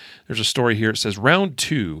site. There's a story here. It says, Round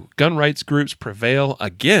 2, gun rights groups prevail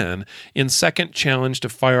again in second challenge to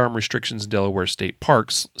firearm restrictions in Delaware state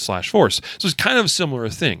parks /forests. So it's kind of a similar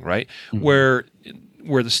thing, right? Where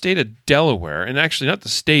the state of Delaware, and actually not the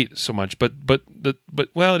state so much, but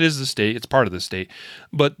it is the state. It's part of the state.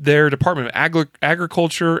 But their Department of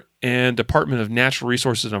Agriculture and Department of Natural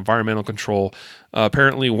Resources and Environmental Control,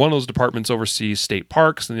 apparently one of those departments oversees state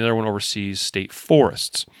parks and the other one oversees state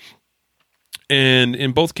forests. And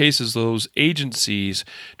in both cases, those agencies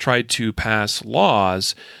tried to pass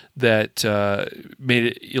laws that made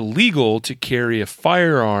it illegal to carry a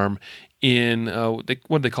firearm in what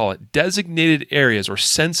do they call it? Designated areas or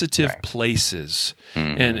sensitive places.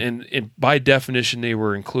 And by definition, they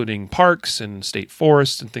were including parks and state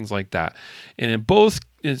forests and things like that. And in both,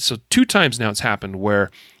 so 2 times now it's happened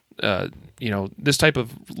where this type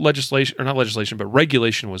of legislation, or not legislation, but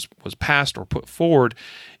regulation was passed or put forward,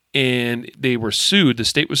 and they were sued. The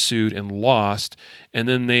state was sued and lost, and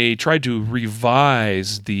then they tried to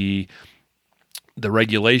revise the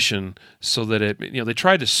regulation so that they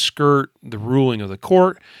tried to skirt the ruling of the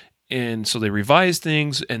court, and so they revised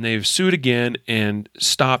things, and they've sued again and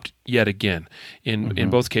stopped yet again in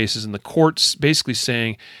both cases. And the court's basically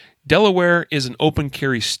saying, Delaware is an open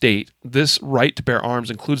carry state. This right to bear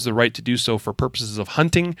arms includes the right to do so for purposes of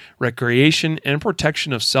hunting, recreation, and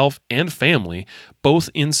protection of self and family,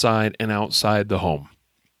 both inside and outside the home.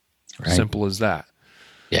 Right. Simple as that.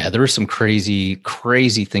 Yeah, there were some crazy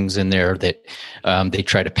things in there that they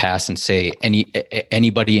try to pass and say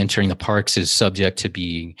anybody entering the parks is subject to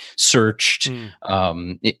being searched,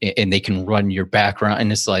 and they can run your background.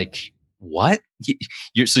 And it's like, what?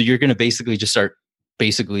 So you're going to basically just start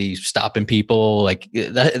stopping people? Like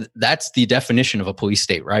that's the definition of a police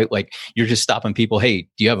state, right? Like you're just stopping people. Hey,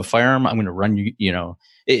 do you have a firearm? I'm going to run you.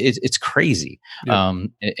 It's crazy. Yeah.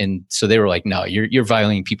 And so they were like, no, you're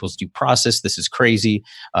violating people's due process. This is crazy.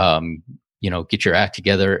 Get your act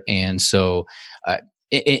together. And so, and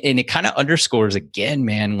it kind of underscores again,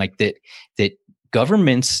 man, like that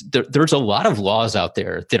governments, there's a lot of laws out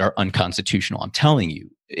there that are unconstitutional. I'm telling you,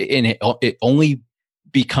 and it only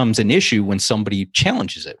becomes an issue when somebody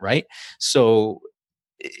challenges it, right? So,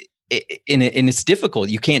 and it's difficult.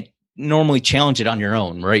 You can't normally challenge it on your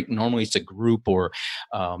own, right? Normally it's a group, or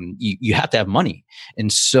you have to have money.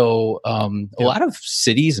 And so a lot of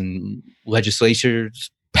cities and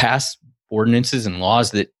legislatures pass ordinances and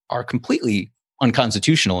laws that are completely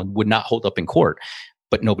unconstitutional and would not hold up in court,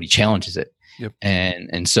 but nobody challenges it. Yep.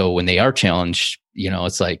 And so when they are challenged,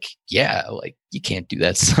 it's like, like you can't do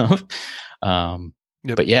that stuff.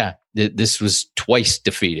 But this was twice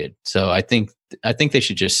defeated. So I think they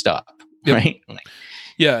should just stop. Yep. Right.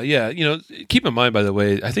 Yeah. Keep in mind, by the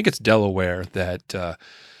way, I think it's Delaware that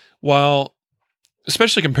while,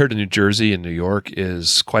 especially compared to New Jersey and New York,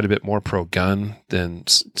 is quite a bit more pro-gun than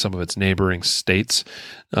some of its neighboring states.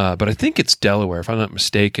 But I think it's Delaware, if I'm not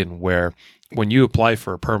mistaken, where when you apply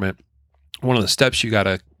for a permit, one of the steps you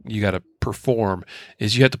gotta perform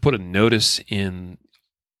is you have to put a notice in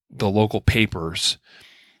the local papers,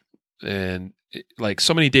 and like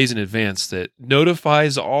so many days in advance, that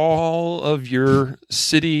notifies all of your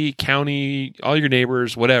city, county, all your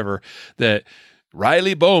neighbors, whatever, that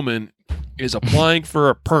Riley Bowman is applying for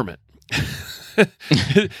a permit.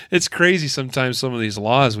 It's crazy sometimes, some of these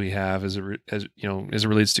laws we have as it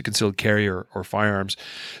relates to concealed carry or firearms.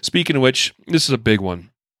 Speaking of which, this is a big one.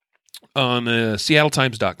 On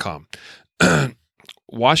SeattleTimes.com,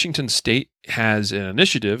 Washington State has an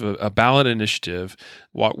initiative, a ballot initiative,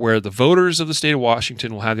 where the voters of the state of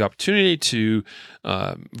Washington will have the opportunity to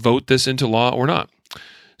vote this into law or not.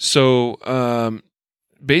 So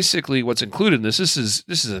basically what's included in this is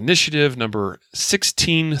initiative number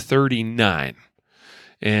 1639.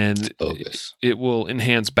 And it will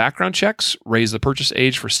enhance background checks, raise the purchase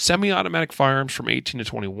age for semi-automatic firearms from 18 to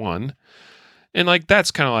 21. And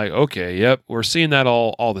that's kind of like, okay, yep, we're seeing that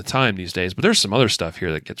all the time these days. But there's some other stuff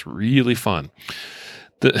here that gets really fun.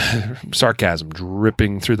 The sarcasm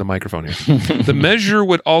dripping through the microphone here. The measure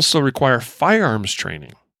would also require firearms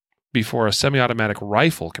training before a semi-automatic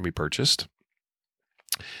rifle can be purchased.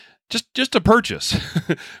 Just to purchase.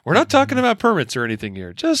 We're not talking about permits or anything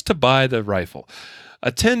here. Just to buy the rifle.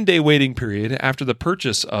 A 10-day waiting period after the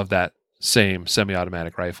purchase of that same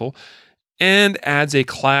semi-automatic rifle, and adds a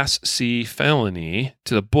Class C felony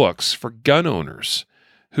to the books for gun owners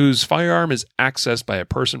whose firearm is accessed by a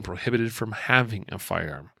person prohibited from having a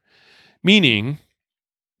firearm. Meaning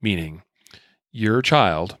your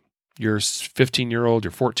child, your 15-year-old,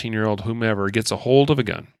 your 14-year-old, whomever, gets a hold of a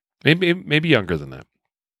gun, maybe younger than that,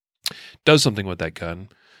 does something with that gun,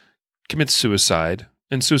 commits suicide.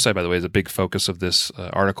 And suicide, by the way, is a big focus of this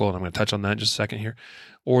article, and I'm going to touch on that in just a second here.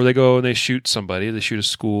 Or they go and they shoot somebody, they shoot a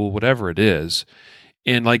school, whatever it is.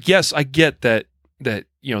 And yes, I get that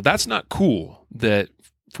that's not cool, that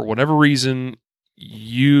for whatever reason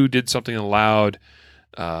you did something that allowed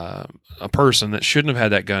a person that shouldn't have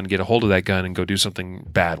had that gun get a hold of that gun and go do something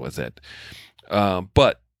bad with it.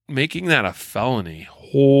 But making that a felony,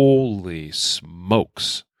 holy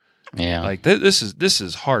smokes. Yeah. This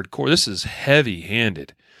is hardcore. This is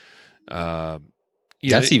heavy-handed.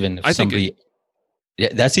 That's even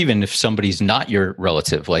if somebody's not your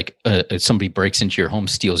relative, if somebody breaks into your home,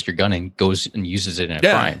 steals your gun, and goes and uses it in a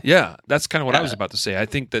crime. Yeah, that's kind of what I was about to say. I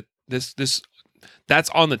think that that's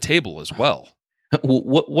on the table as well.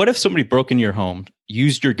 What if somebody broke into your home,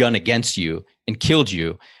 used your gun against you, and killed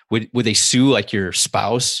you? Would they sue your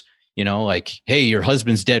spouse? Hey, your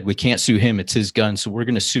husband's dead. We can't sue him. It's his gun. So we're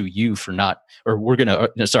going to sue you for not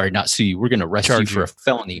sue you. We're going to arrest you for a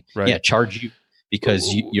felony. Right. Yeah. Charge you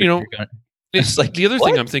because you're going to. It's the other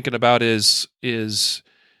thing I'm thinking about is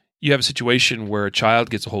you have a situation where a child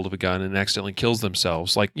gets a hold of a gun and accidentally kills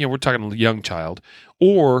themselves. We're talking a young child,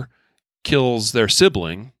 or kills their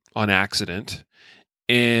sibling on accident.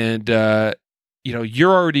 And,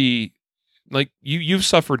 you're already you've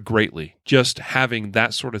suffered greatly just having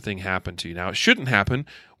that sort of thing happen to you. Now, it shouldn't happen.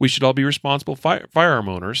 We should all be responsible firearm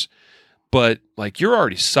owners, but you're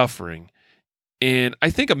already suffering. And I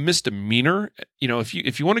think a misdemeanor,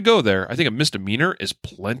 if you want to go there, I think a misdemeanor is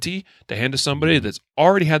plenty to hand to somebody that's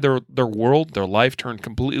already had their world, their life turned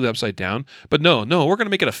completely upside down. But no, we're going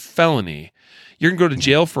to make it a felony. You're going to go to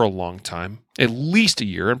jail for a long time, at least a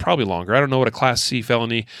year, and probably longer. I don't know what a Class C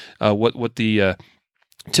felony, what the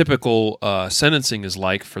typical sentencing is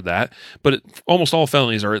like for that, but almost all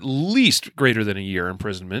felonies are at least greater than a year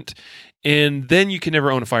imprisonment, and then you can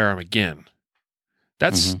never own a firearm again.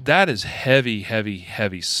 That is heavy, heavy,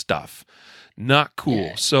 heavy stuff. Not cool.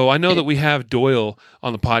 Yeah. So I know that we have Doyle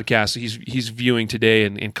on the podcast. He's viewing today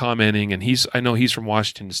and commenting, and I know he's from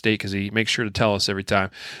Washington State because he makes sure to tell us every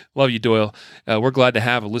time. Love you, Doyle. We're glad to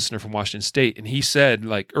have a listener from Washington State. And he said,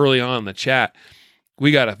 like early on in the chat,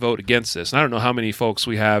 we got to vote against this. And I don't know how many folks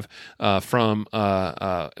we have from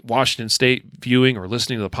Washington State viewing or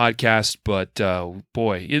listening to the podcast, but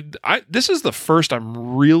boy, this is the first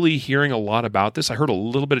I'm really hearing a lot about this. I heard a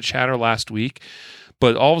little bit of chatter last week,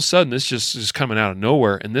 but all of a sudden this just is coming out of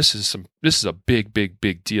nowhere, and this is a big, big,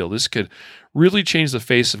 big deal. This could really change the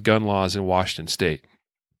face of gun laws in Washington State.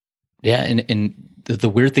 Yeah, and the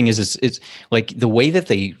weird thing is it's like the way that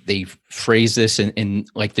they phrase this and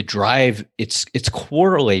like the drive, it's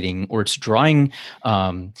correlating, or it's drawing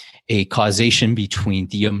a causation between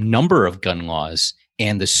the number of gun laws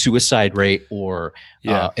and the suicide rate, or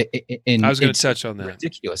I was going to touch on that.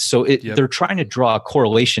 Ridiculous. So they're trying to draw a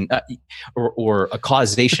correlation or a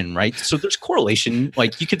causation, right? So there's correlation.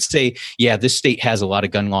 Like you could say, yeah, this state has a lot of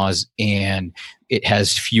gun laws and it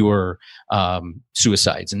has fewer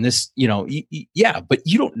suicides, and this, yeah, but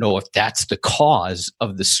you don't know if that's the cause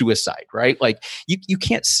of the suicide, right? Like you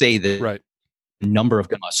can't say that. Right. Number of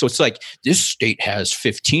gun laws. So it's like this state has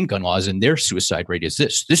 15 gun laws and their suicide rate is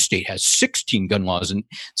this. This state has 16 gun laws. And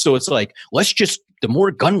so it's like, the more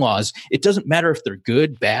gun laws, it doesn't matter if they're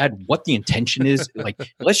good, bad, what the intention is. Like,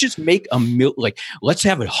 let's just make let's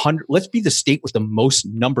have 100, let's be the state with the most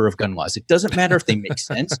number of gun laws. It doesn't matter if they make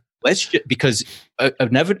sense. Because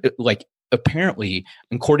apparently,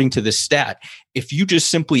 according to this stat, if you just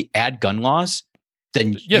simply add gun laws,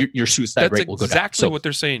 then your suicide rate will go down. That's exactly what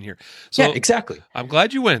they're saying here. So yeah, exactly. I'm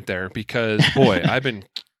glad you went there because, boy, I've been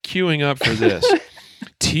queuing up for this,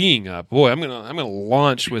 teeing up. Boy, I'm gonna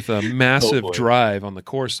launch with a massive drive on the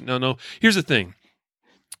course. No. Here's the thing.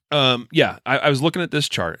 I was looking at this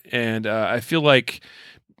chart, and I feel like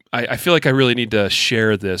I really need to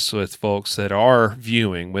share this with folks that are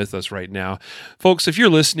viewing with us right now. Folks, if you're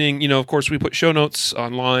listening, of course, we put show notes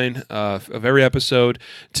online of every episode.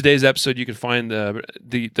 Today's episode, you can find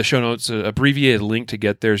the show notes, abbreviated link to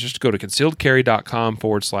get there is just to go to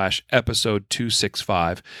concealedcarry.com/episode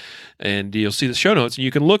 265. And you'll see the show notes, and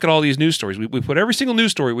you can look at all these news stories. We put every single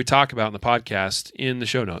news story we talk about in the podcast in the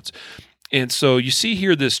show notes. And so you see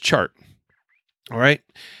here this chart, all right?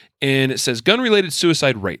 And it says gun-related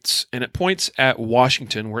suicide rates, and it points at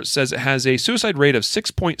Washington, where it says it has a suicide rate of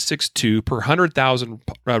 6.62 per 100,000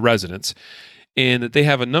 residents, and that they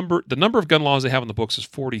have the number of gun laws they have on the books is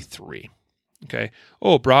 43. Okay.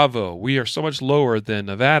 Oh, bravo. We are so much lower than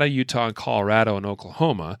Nevada, Utah, and Colorado, and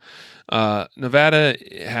Oklahoma. Nevada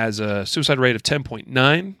has a suicide rate of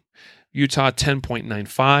 10.9. Utah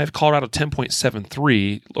 10.95, Colorado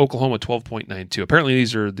 10.73, Oklahoma 12.92. Apparently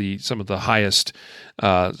these are some of the highest.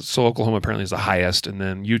 So Oklahoma apparently is the highest, and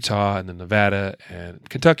then Utah, and then Nevada, and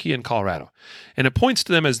Kentucky, and Colorado. And it points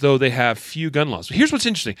to them as though they have few gun laws. But here's what's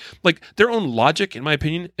interesting. Like, their own logic, in my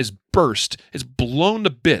opinion, is burst. It's blown to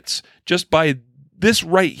bits just by this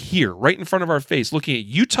right here, right in front of our face, looking at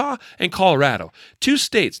Utah and Colorado. Two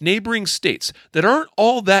states, neighboring states, that aren't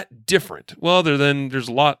all that different. Well, other than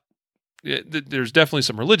there's definitely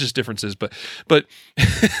some religious differences, but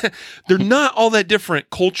they're not all that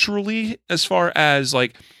different culturally, as far as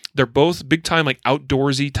like they're both big time like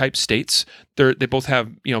outdoorsy type states. They both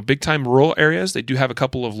have big time rural areas. They do have a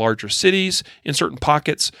couple of larger cities in certain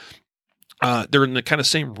pockets. They're in the kind of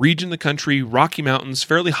same region of the country, Rocky Mountains,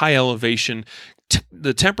 fairly high elevation.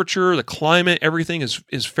 The temperature, the climate, everything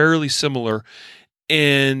is fairly similar,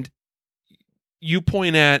 and you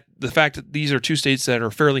point at the fact that these are two states that are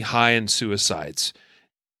fairly high in suicides,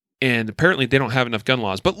 and apparently they don't have enough gun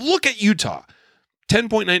laws. But look at Utah.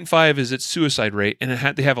 10.95 is its suicide rate, and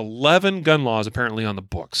they have 11 gun laws apparently on the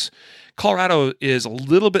books. Colorado is a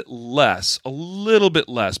little bit less,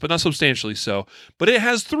 but not substantially so. But it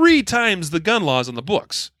has 3 times the gun laws on the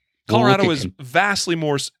books. Colorado is vastly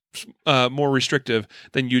more restrictive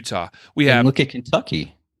than Utah. Look at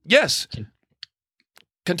Kentucky. Yes.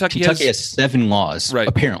 Kentucky has 7 laws, right,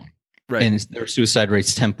 apparently, right, and their suicide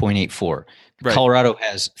rate's 10.84. Right. Colorado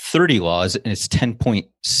has 30 laws, and it's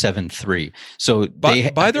 10.73. So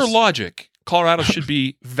by their logic, Colorado should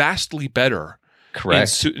be vastly better,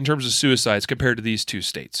 correct, in terms of suicides compared to these two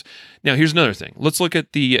states. Now, here's another thing. Let's look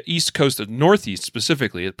at the East Coast, the Northeast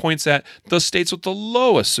specifically. It points at the states with the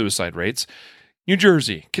lowest suicide rates: New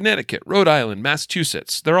Jersey, Connecticut, Rhode Island,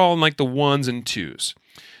 Massachusetts. They're all in like the 1s and 2s.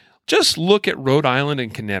 Just look at Rhode Island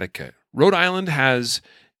and Connecticut. Rhode Island has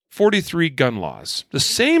 43 gun laws, the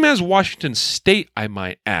same as Washington State, I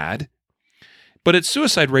might add, but its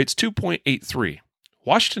suicide rate's 2.83.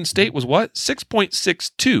 Washington State was what?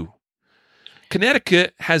 6.62.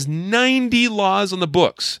 Connecticut has 90 laws on the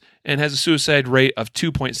books and has a suicide rate of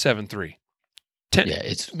 2.73.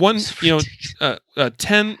 It's one, you know,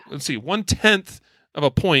 1/10 of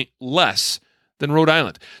a point less than Rhode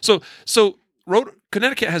Island. So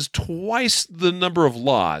Connecticut has twice the number of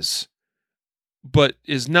laws, but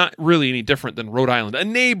is not really any different than Rhode Island, a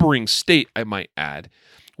neighboring state, I might add.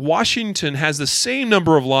 Washington has the same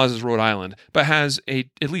number of laws as Rhode Island, but has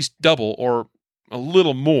at least double or a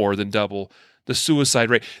little more than double the suicide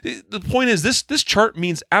rate. The point is, this chart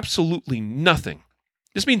means absolutely nothing.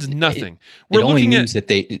 This means nothing. It only means that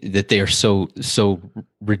they are so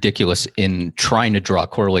ridiculous in trying to draw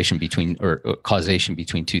correlation between or causation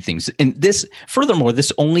between two things. And this, furthermore,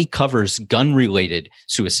 this only covers gun-related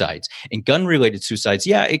suicides. And gun-related suicides,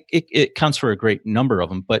 it counts for a great number of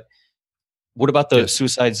them. But what about the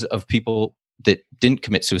suicides of people that didn't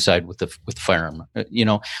commit suicide with the firearm?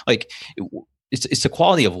 It's a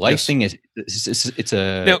quality of life thing. It's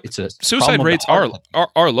a suicide rates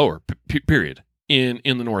are lower. Period. In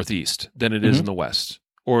the Northeast than it is in the West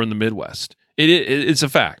or in the Midwest. It's a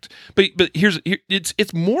fact. But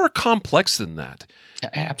it's more complex than that.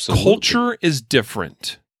 Absolutely. Culture is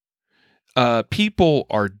different. People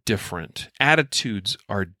are different. Attitudes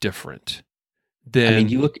are different.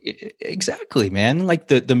 You look exactly, man. Like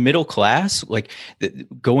the middle class, like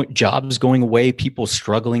jobs going away, people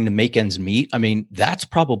struggling to make ends meet. I mean, that's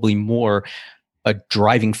probably more a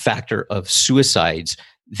driving factor of suicides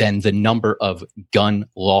than the number of gun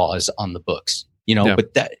laws on the books,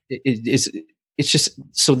 but that it's just,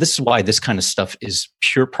 so this is why this kind of stuff is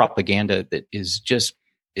pure propaganda that is just,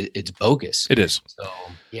 it's bogus. It is. So,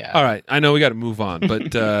 yeah. All right. I know we got to move on,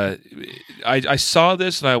 but I saw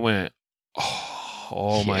this and I went,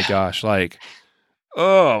 oh my gosh. Like,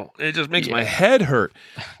 it just makes my head hurt.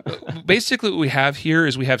 Basically what we have here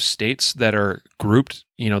is we have states that are grouped,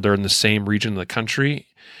 they're in the same region of the country.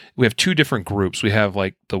 We have two different groups. We have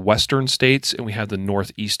like the western states and we have the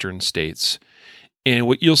northeastern states. And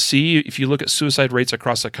what you'll see if you look at suicide rates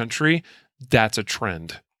across the country, that's a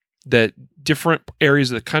trend. That different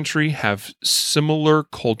areas of the country have similar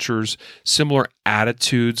cultures, similar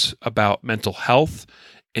attitudes about mental health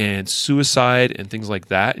and suicide and things like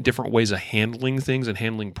that, and different ways of handling things and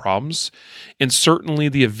handling problems. And certainly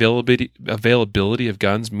the availability of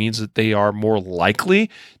guns means that they are more likely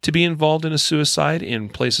to be involved in a suicide in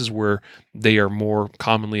places where they are more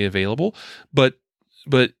commonly available. But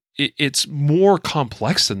it's more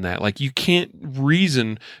complex than that. Like, you can't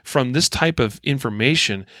reason from this type of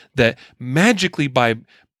information that magically by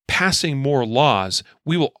passing more laws,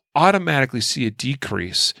 we will automatically see a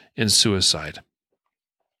decrease in suicide.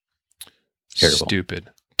 Terrible. Stupid.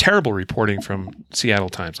 Terrible reporting from Seattle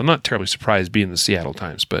Times. I'm not terribly surprised being the Seattle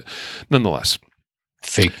Times, but nonetheless.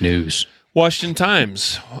 Fake news. Washington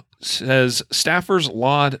Times says staffers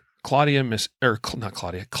laud Claire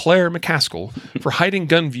McCaskill for hiding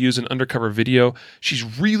gun views in undercover video.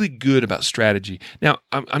 She's really good about strategy. Now,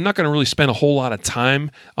 I'm not going to really spend a whole lot of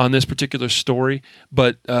time on this particular story,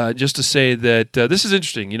 but just to say that this is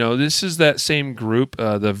interesting. This is that same group,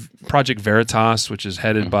 the Project Veritas, which is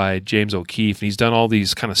headed by James O'Keefe, and he's done all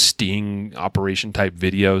these kind of sting operation type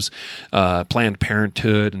videos, Planned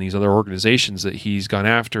Parenthood, and these other organizations that he's gone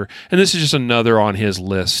after. And this is just another on his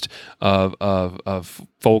list of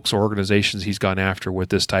folks or organizations he's gone after with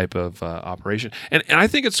this type of operation. And I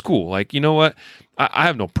think it's cool. Like, you know what? I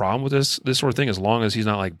have no problem with this sort of thing as long as he's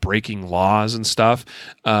not like breaking laws and stuff,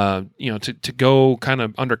 to go kind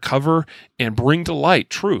of undercover and bring to light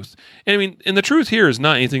truth. And I mean, and the truth here is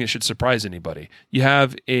not anything that should surprise anybody. You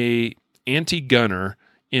have a anti-gunner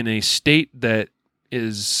in a state that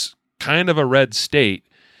is kind of a red state,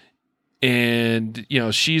 and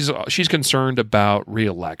she's concerned about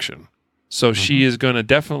re-election. So she is going to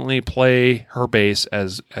definitely play her base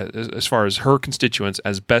as far as her constituents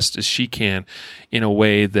as best as she can, in a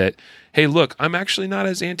way that, hey, look, I'm actually not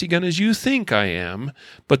as anti-gun as you think I am.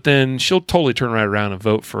 But then she'll totally turn right around and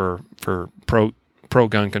vote for pro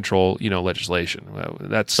gun control, legislation.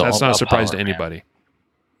 That's not a surprise to anybody. Man.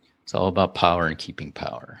 It's all about power and keeping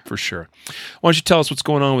power, for sure. Why don't you tell us what's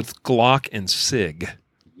going on with Glock and SIG?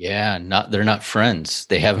 Yeah, they're not friends.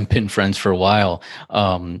 They haven't been friends for a while.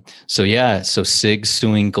 So SIG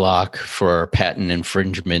suing Glock for a patent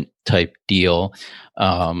infringement type deal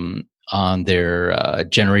on their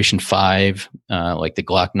Generation 5, like the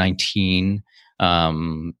Glock 19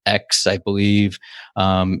 X, I believe.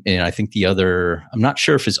 And I think the other, I'm not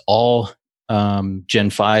sure if it's all Gen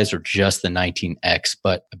 5s or just the 19X,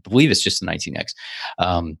 but I believe it's just the 19X.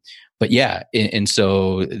 But yeah, and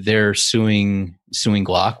so they're suing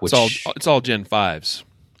Glock, which it's all Gen 5s.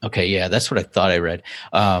 Okay, yeah, that's what I thought I read.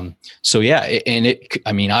 So yeah,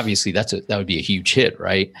 I mean, obviously that would be a huge hit,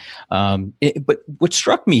 right? But what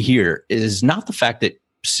struck me here is not the fact that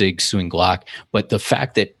SIG suing Glock, but the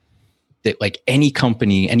fact that like any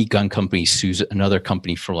gun company sues another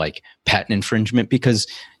company for like patent infringement, because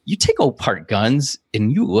you take apart guns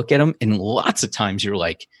and you look at them, and lots of times you're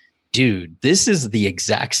like, dude, this is the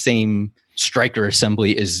exact same striker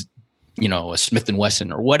assembly as, a Smith &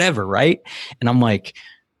 Wesson or whatever, right? And I'm like,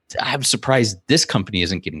 I'm surprised this company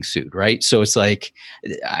isn't getting sued, right? So it's like,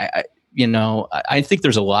 I think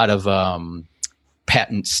there's a lot of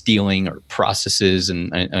patent stealing or processes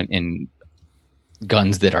and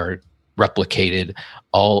guns that are replicated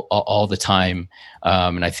all the time,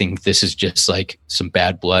 and I think this is just like some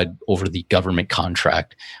bad blood over the government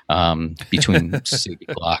contract between SIG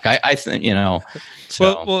and Glock. I think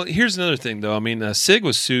So. Well, here's another thing though. I mean, SIG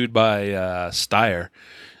was sued by Steyr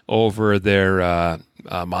over their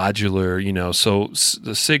modular. So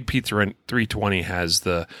the SIG P320 has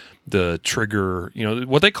the trigger,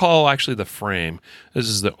 what they call actually the frame. This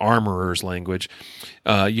is the armorer's language.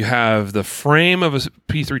 You have the frame of a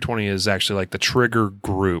P320 is actually like the trigger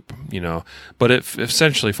group, but it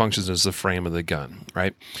essentially functions as the frame of the gun,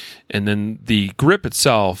 right? And then the grip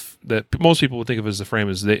itself, that most people would think of as the frame,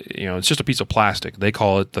 is it's just a piece of plastic. They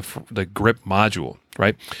call it the grip module,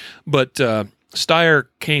 right? But Steyr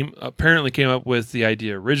apparently came up with the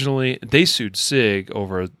idea originally. They sued SIG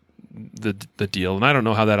over the deal, and I don't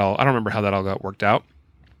remember how that all got worked out.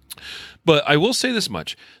 But I will say this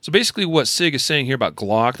much. So basically what SIG is saying here about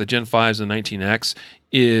Glock, the Gen 5s and 19X,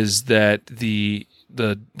 is that the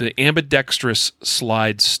ambidextrous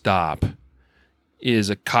slide stop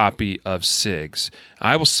is a copy of SIG's.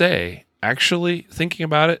 I will say, actually, thinking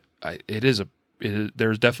about it,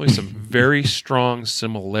 there's definitely some very strong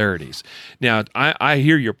similarities. Now, I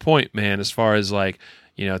hear your point, man, as far as like,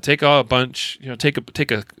 take a bunch of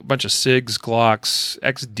SIGs, Glocks,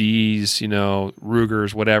 XDs,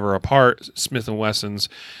 Rugers, whatever, apart, Smith & Wessons,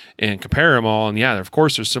 and compare them all. And yeah, of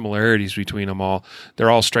course, there's similarities between them all.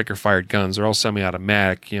 They're all striker-fired guns. They're all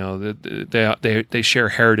semi-automatic. They share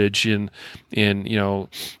heritage in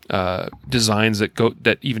designs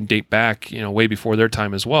that even date back, way before their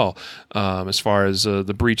time as well, as far as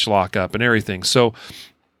the breech lockup and everything. So,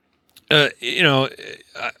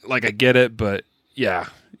 like I get it, but yeah,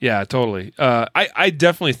 totally. I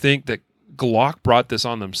definitely think that Glock brought this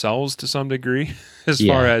on themselves to some degree, as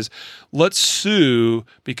far as let's sue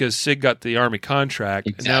because SIG got the Army contract.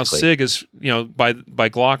 Exactly. And now SIG is, by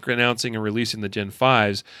Glock announcing and releasing the Gen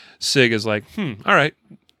 5s, SIG is like, all right,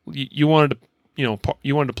 you wanted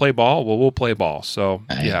to play ball? Well, we'll play ball. So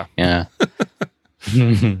yeah.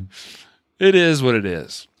 It is what it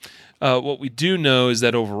is. What we do know is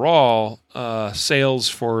that overall, sales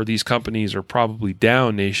for these companies are probably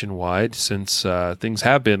down nationwide, since things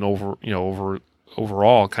have been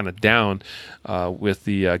overall kind of down with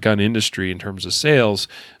the gun industry in terms of sales.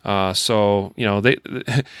 So they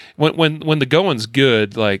when the going's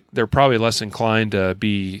good, like they're probably less inclined to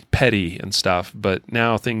be petty and stuff. But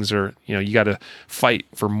now things are, you got to fight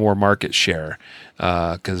for more market share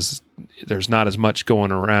because there's not as much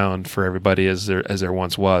going around for everybody as there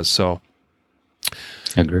once was. So,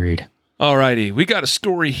 agreed. All righty, we got a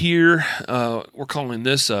story here. We're calling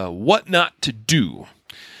this "What Not to Do,"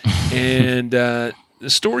 and the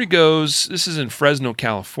story goes: this is in Fresno,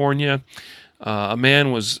 California. A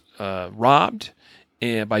man was robbed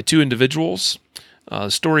by two individuals. The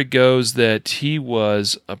story goes that he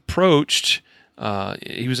was approached.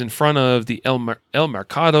 He was in front of the El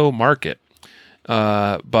Mercado market.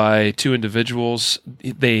 By two individuals.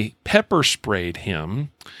 They pepper sprayed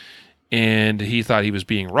him, and he thought he was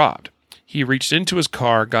being robbed. He reached into his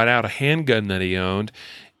car, got out a handgun that he owned,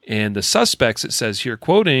 and the suspects, it says here,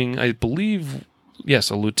 quoting, I believe, yes,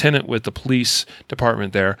 a lieutenant with the police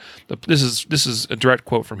department there. This is a direct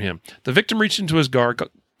quote from him. The victim reached into his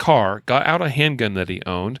car, got out a handgun that he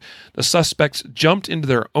owned. The suspects jumped into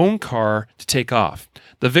their own car to take off.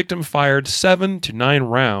 The victim fired 7 to 9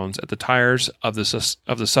 rounds at the tires of the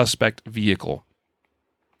suspect vehicle.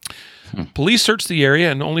 Police searched the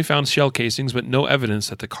area and only found shell casings, but no evidence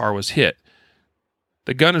that the car was hit.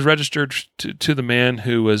 The gun is registered to the man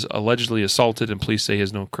who was allegedly assaulted, and police say he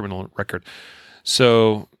has no criminal record.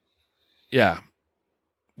 So, yeah.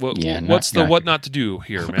 What's what not to do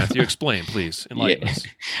here, Matthew? Explain, please. Enlighten us.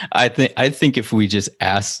 I think if we just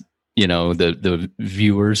ask, the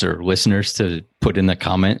viewers or listeners to put in the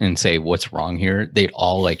comment and say what's wrong here, they'd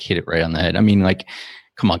all like hit it right on the head. I mean, like,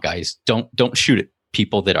 come on, guys, don't shoot at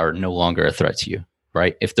people that are no longer a threat to you,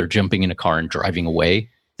 right? If they're jumping in a car and driving away,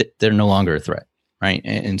 they're no longer a threat, right?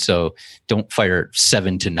 And so don't fire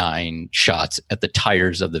 7 to 9 shots at the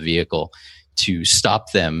tires of the vehicle to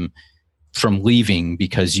stop them from leaving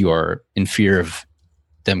because you are in fear of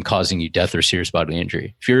them causing you death or serious bodily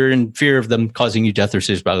injury. If you're in fear of them causing you death or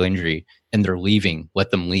serious bodily injury and they're leaving,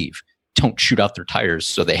 let them leave. Don't shoot out their tires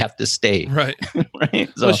so they have to stay. Right. Right.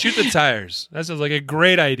 So, Well, shoot the tires. That sounds like a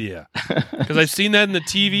great idea because I've seen that in the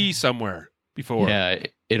TV somewhere before. yeah,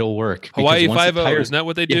 it'll work. Hawaii Because once the 5-0. tires- Isn't that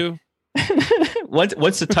what they do?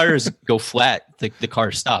 once the tires go flat, the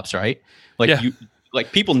car stops, right? Like Yeah.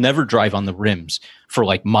 people never drive on the rims for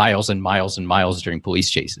like miles and miles and miles during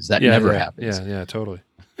police chases. That never happens. Yeah, totally.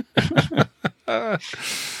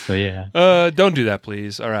 So yeah. Don't do that,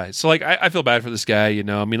 please. All right. So, like, I feel bad for this guy. You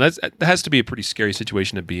know, I mean, that has to be a pretty scary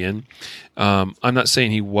situation to be in. I'm not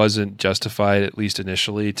saying he wasn't justified, at least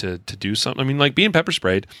initially, to do something. I mean, like being pepper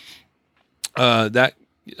sprayed. That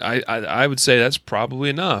I would say that's probably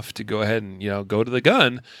enough to go ahead and go to the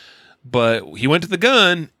gun. But he went to the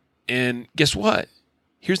gun, and guess what?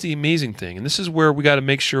 Here's the amazing thing, and this is where we got to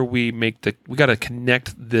make sure we got to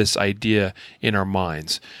connect this idea in our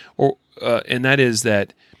minds, and that is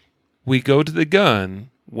that we go to the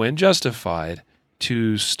gun when justified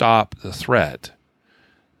to stop the threat.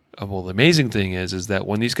 Well, the amazing thing is that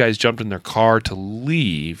when these guys jumped in their car to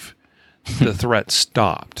leave, the threat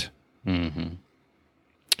stopped. Mm-hmm.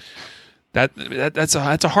 That's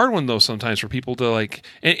a hard one though sometimes for people to like,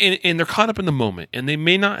 and they're caught up in the moment, and they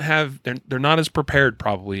may not have they're not as prepared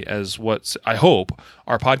probably as what I hope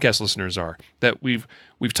our podcast listeners are. That we've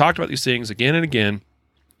talked about these things again and again.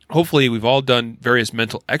 Hopefully, we've all done various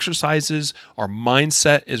mental exercises. Our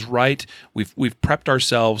mindset is right. We've prepped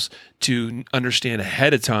ourselves to understand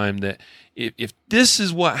ahead of time that if this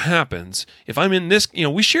is what happens, if I'm in this,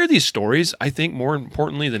 we share these stories. I think more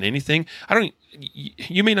importantly than anything,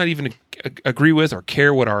 you may not even agree with or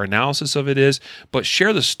care what our analysis of it is, but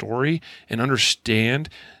share the story and understand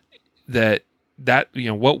that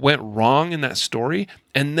what went wrong in that story,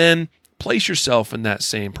 and then place yourself in that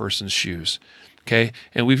same person's shoes. Okay.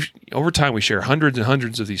 And over time, we share hundreds and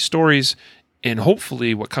hundreds of these stories. And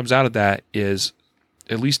hopefully what comes out of that is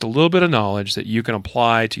at least a little bit of knowledge that you can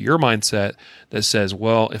apply to your mindset that says,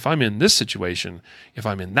 well, if I'm in this situation, if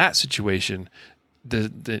I'm in that situation,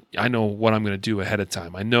 I know what I'm going to do ahead of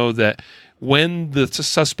time. I know that when the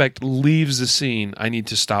suspect leaves the scene, I need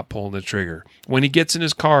to stop pulling the trigger. When he gets in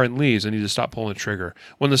his car and leaves, I need to stop pulling the trigger.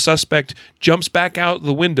 When the suspect jumps back out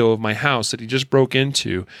the window of my house that he just broke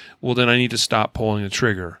into, well, then I need to stop pulling the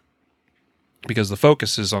trigger because the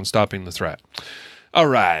focus is on stopping the threat. All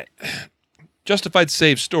right. Justified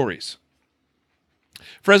save stories.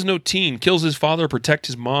 Fresno teen kills his father to protect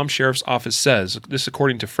his mom, sheriff's office says. This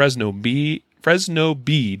according to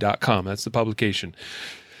FresnoB.com. That's the publication.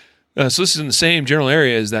 So this is in the same general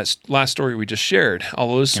area as that last story we just shared,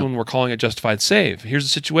 although this one we're calling a justified save. Here's the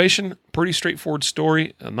situation. Pretty straightforward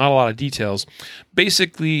story. Not a lot of details.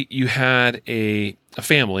 Basically, you had a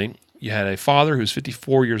family. You had a father who's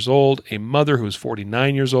 54 years old, a mother who was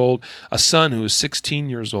 49 years old, a son who was 16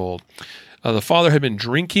 years old. The father had been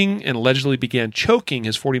drinking and allegedly began choking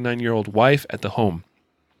his 49-year-old wife at the home.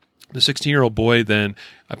 The 16-year-old boy then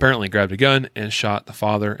apparently grabbed a gun and shot the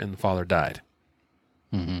father, and the father died.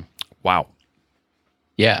 Mm-hmm. Wow.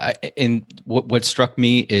 Yeah, and what struck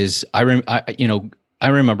me is I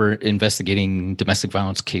remember investigating domestic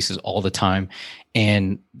violence cases all the time,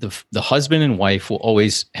 and the husband and wife will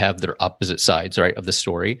always have their opposite sides, right, of the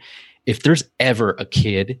story. If there's ever a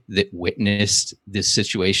kid that witnessed this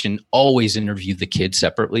situation, always interview the kid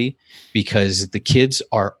separately, because the kids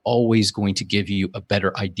are always going to give you a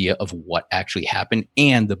better idea of what actually happened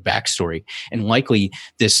and the backstory. And likely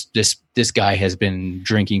this guy has been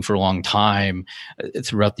drinking for a long time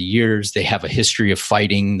throughout the years. They have a history of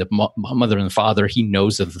fighting. The mother and the father, he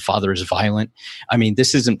knows that the father is violent. I mean,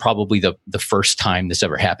 this isn't probably the first time this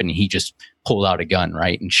ever happened. And he just pulled out a gun,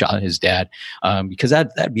 right, and shot his dad, because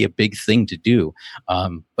that'd be a big thing to do.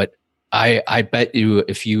 But I bet you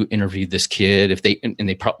if you interviewed this kid, and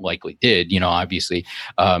they probably likely did, obviously,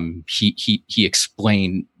 he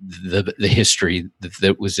explained the history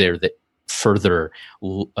that was there that further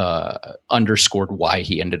underscored why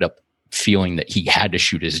he ended up feeling that he had to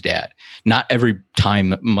shoot his dad. Not every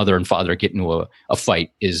time mother and father get into a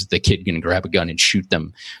fight is the kid going to grab a gun and shoot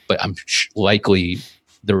them, but I'm likely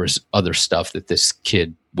there was other stuff that this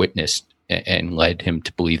kid witnessed and led him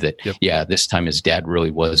to believe that, this time his dad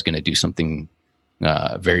really was going to do something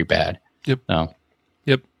very bad. Yep. No.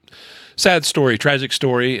 Yep. Sad story, tragic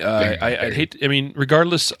story. I'd hate,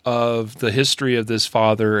 regardless of the history of this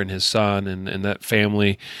father and his son and that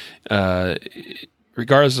family,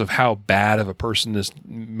 regardless of how bad of a person this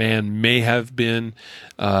man may have been,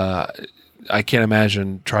 I can't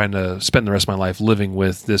imagine trying to spend the rest of my life living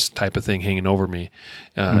with this type of thing hanging over me.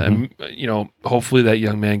 And, hopefully that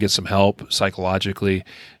young man gets some help psychologically.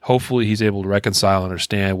 Hopefully he's able to reconcile and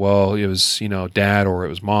understand, well, it was, dad or it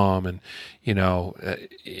was mom. And,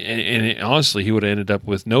 and honestly, he would have ended up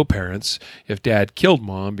with no parents if dad killed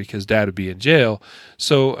mom because dad would be in jail.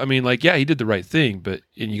 So, I mean, he did the right thing, and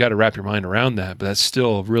you got to wrap your mind around that. But that's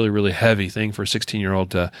still a really, really heavy thing for a 16-year-old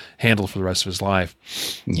to handle for the rest of his life.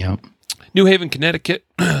 Yeah. New Haven, Connecticut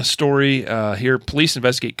story here. Police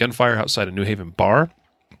investigate gunfire outside a New Haven bar.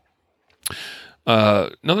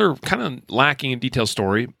 Another kind of lacking in detail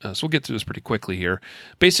story, so we'll get through this pretty quickly here.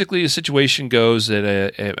 Basically, the situation goes that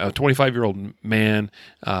a 25-year-old man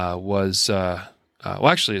actually,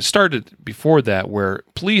 it started before that, where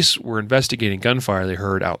police were investigating gunfire they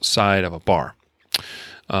heard outside of a bar.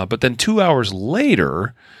 But then 2 hours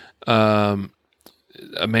later, a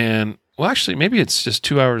man... Well, actually, maybe it's just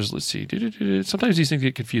 2 hours. Let's see. Sometimes these things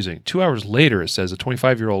get confusing. 2 hours later, it says a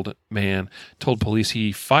 25-year-old man told police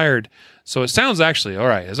he fired. So it sounds actually, all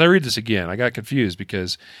right, as I read this again, I got confused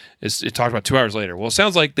because it talked about 2 hours later. Well, it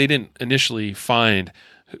sounds like they didn't initially find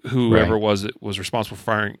whoever was responsible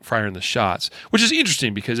for firing the shots, which is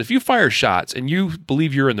interesting because if you fire shots and you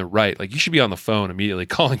believe you're in the right, you should be on the phone immediately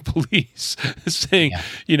calling police saying,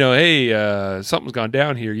 hey, something's gone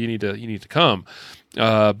down here. You need to come.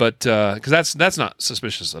 But because that's not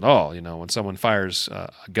suspicious at all, when someone fires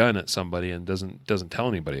a gun at somebody and doesn't tell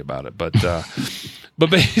anybody about it. But but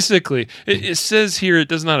basically, it says here it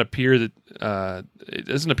does not appear that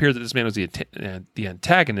this man was the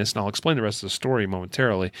antagonist, and I'll explain the rest of the story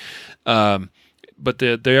momentarily. But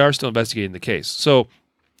they are still investigating the case. So,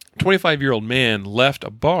 25-year-old man left a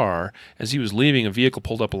bar. As he was leaving, a vehicle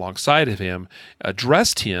pulled up alongside of him,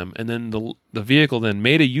 addressed him, and then the vehicle then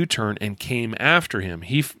made a U-turn and came after him.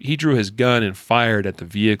 He drew his gun and fired at the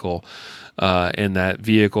vehicle, and that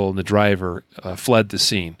vehicle and the driver fled the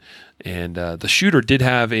scene. And the shooter did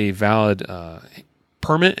have a valid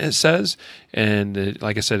permit, it says, and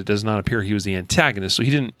like I said, it does not appear he was the antagonist, so he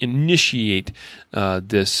didn't initiate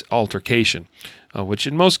this altercation. Which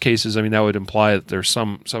in most cases, that would imply that there's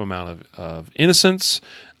some amount of innocence.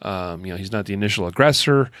 He's not the initial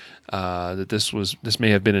aggressor. That this may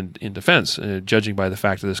have been in defense, judging by the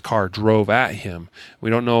fact that this car drove at him. We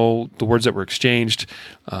don't know the words that were exchanged.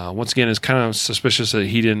 Once again, it's kind of suspicious that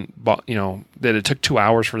he didn't, that it took 2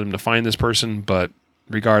 hours for them to find this person. But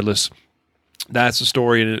regardless, that's the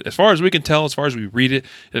story. And as far as we can tell, as far as we read it,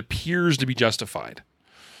 it appears to be justified.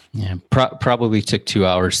 Yeah, probably took 2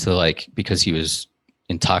 hours to because he was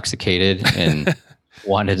intoxicated and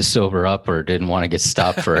wanted to sober up or didn't want to get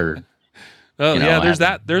stopped for. Oh yeah, there's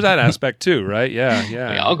that aspect too, right?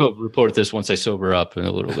 Yeah. I'll go report this once I sober up in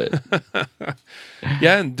a little bit.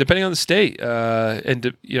 Yeah, and depending on the state, that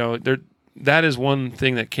is one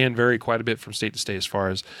thing that can vary quite a bit from state to state as far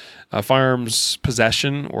as firearms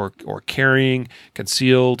possession or carrying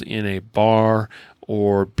concealed in a bar,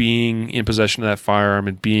 or being in possession of that firearm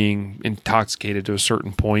and being intoxicated to a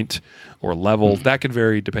certain point or level. That could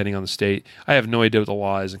vary depending on the state. I have no idea what the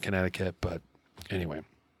law is in Connecticut, but anyway.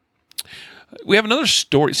 We have another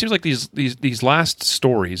story. It seems like these last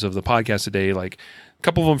stories of the podcast today, a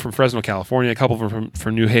couple of them from Fresno, California, a couple of them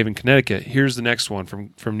from New Haven, Connecticut. Here's the next one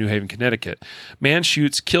from New Haven, Connecticut. Man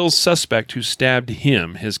shoots, kills suspect who stabbed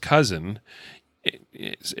his cousin,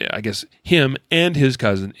 I guess him and his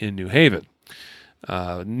cousin in New Haven.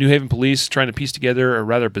 New Haven police trying to piece together a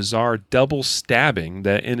rather bizarre double stabbing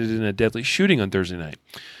that ended in a deadly shooting on Thursday night.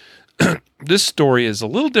 This story is a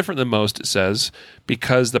little different than most, it says,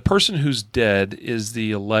 because the person who's dead is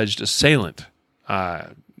the alleged assailant.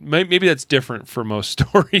 Maybe that's different for most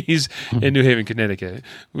stories in New Haven, Connecticut.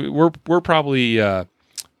 We're probably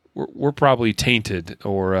tainted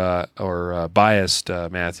or biased,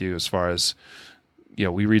 Matthew, as far as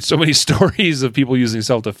we read so many stories of people using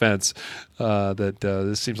self-defense that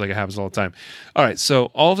this seems like it happens all the time. All right, so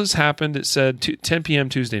all of this happened, it said, 10 p.m.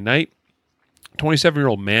 Tuesday night.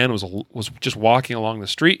 27-year-old man was just walking along the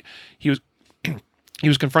street. He was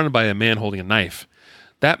confronted by a man holding a knife.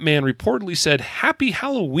 That man reportedly said, "Happy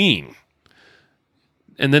Halloween,"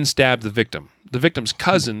 and then stabbed the victim. The victim's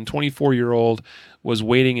cousin, 24-year-old, was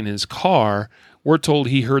waiting in his car. We're told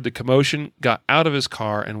he heard the commotion, got out of his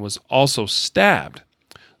car, and was also stabbed.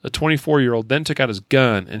 The 24-year-old then took out his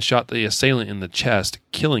gun and shot the assailant in the chest,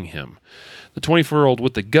 killing him. The 24-year-old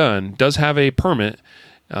with the gun does have a permit,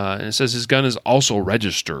 and it says his gun is also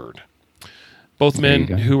registered. Both There you men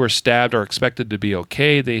go. who were stabbed are expected to be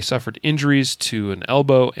okay. They suffered injuries to an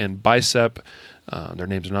elbow and bicep. Their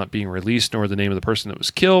names are not being released, nor the name of the person that was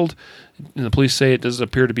killed. And the police say it doesn't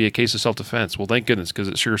appear to be a case of self-defense. Well, thank goodness, because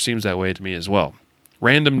it sure seems that way to me as well.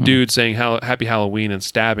 Random dude saying Happy Halloween and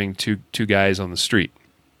stabbing two guys on the street.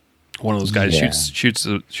 One of those guys Yeah.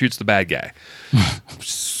 shoots the bad guy.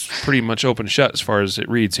 It's pretty much open shut as far as it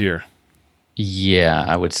reads here. Yeah,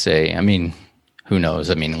 I would say. I mean, who knows?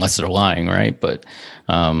 I mean, unless they're lying, right? But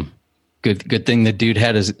good thing the dude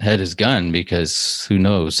had his gun, because who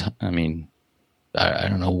knows? I mean, I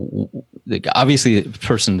don't know. Obviously, the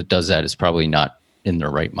person that does that is probably not in their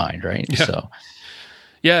right mind, right? Yeah. So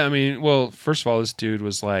Yeah, I mean, well, first of all, this dude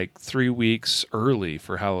was like 3 weeks early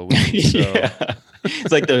for Halloween. So. yeah.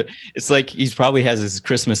 It's like he's probably has his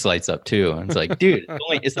Christmas lights up too, and it's like, dude,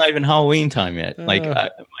 it's not even Halloween time yet. Like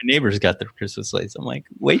my neighbors got their Christmas lights. I'm like,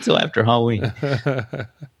 wait till after Halloween.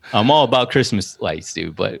 I'm all about Christmas lights,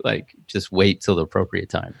 dude, but like, just wait till the appropriate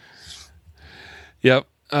time. Yep.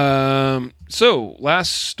 So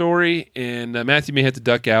last story, and Matthew may have to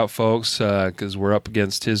duck out, folks, because we're up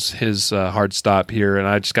against his hard stop here, and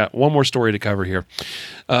I just got one more story to cover here.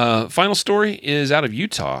 Final story is out of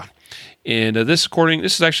Utah, and this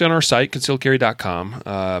is actually on our site,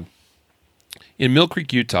 concealedcarry.com. In Mill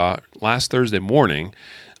Creek, Utah, last Thursday morning,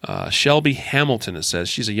 Shelby Hamilton, it says,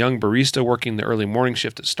 she's a young barista working the early morning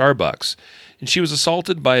shift at Starbucks, and she was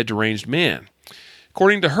assaulted by a deranged man.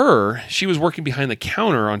 According to her, she was working behind the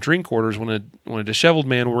counter on drink orders when a disheveled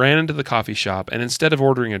man ran into the coffee shop and, instead of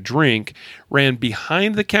ordering a drink, ran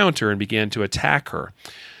behind the counter and began to attack her.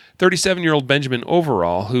 37-year-old Benjamin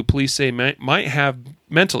Overall, who police say might have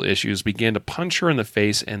mental issues, began to punch her in the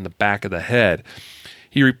face and the back of the head.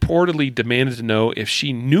 He reportedly demanded to know if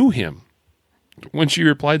she knew him. When she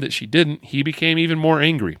replied that she didn't, he became even more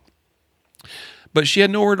angry. But she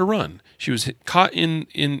had nowhere to run. She was caught in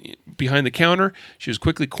behind the counter. She was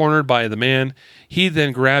quickly cornered by the man. He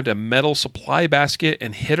then grabbed a metal supply basket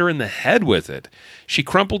and hit her in the head with it. She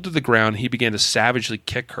crumpled to the ground. He began to savagely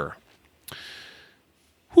kick her.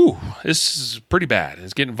 Whew, this is pretty bad.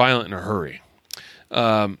 It's getting violent in a hurry.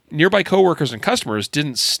 Nearby coworkers and customers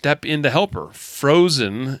didn't step in to help her,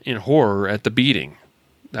 frozen in horror at the beating.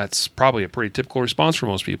 That's probably a pretty typical response for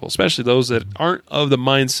most people, especially those that aren't of the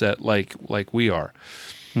mindset like we are.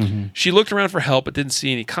 Mm-hmm. She looked around for help but didn't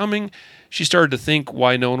see any coming. She started to think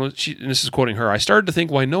why no one was, and this is quoting her, I started to think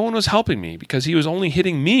why no one was helping me because he was only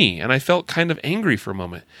hitting me, and I felt kind of angry for a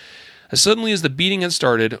moment. As suddenly as the beating had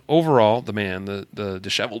started, Overall, the man, the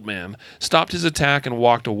disheveled man, stopped his attack and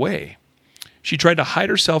walked away. She tried to hide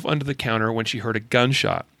herself under the counter when she heard a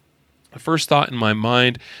gunshot. The first thought in my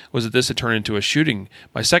mind was that this had turned into a shooting.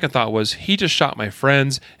 My second thought was, he just shot my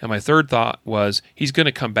friends. And my third thought was, he's going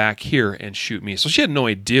to come back here and shoot me. So she had no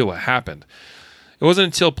idea what happened. It wasn't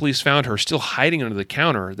until police found her still hiding under the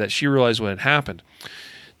counter that she realized what had happened.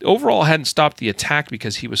 Overall hadn't stopped the attack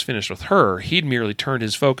because he was finished with her. He'd merely turned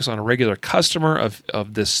his focus on a regular customer of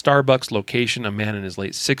this Starbucks location, a man in his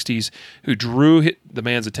late 60s, who drew the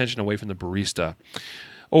man's attention away from the barista.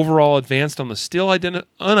 Overall advanced on the still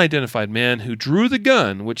unidentified man who drew the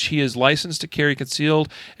gun, which he is licensed to carry concealed,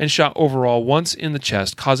 and shot Overall once in the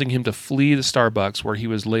chest, causing him to flee the Starbucks, where he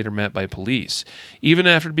was later met by police. Even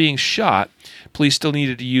after being shot, police still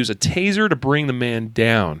needed to use a taser to bring the man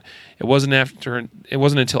down. It wasn't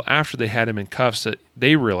until after they had him in cuffs that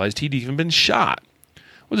they realized he'd even been shot.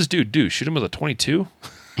 What does this dude do? Shoot him with a .22?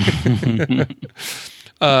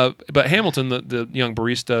 But Hamilton, the young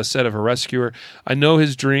barista, said of her rescuer, I know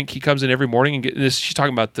his drink. He comes in every morning and this. She's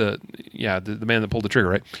talking about the man that pulled the trigger,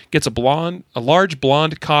 right? Gets a large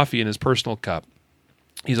blonde coffee in his personal cup.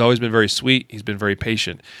 He's always been very sweet. He's been very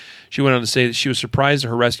patient. She went on to say that she was surprised that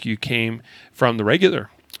her rescue came from the regular.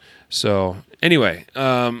 So anyway,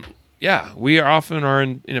 we often are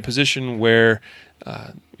in a position where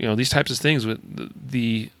these types of things with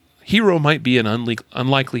the hero might be an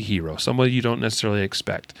unlikely hero, somebody you don't necessarily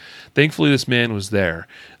expect. Thankfully, this man was there.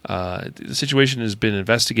 The situation has been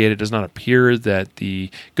investigated. It does not appear that the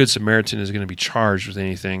Good Samaritan is going to be charged with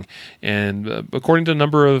anything. And according to a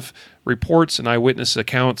number of reports and eyewitness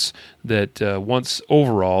accounts, that once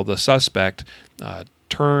Overall, the suspect,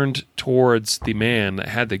 turned towards the man that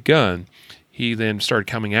had the gun, he then started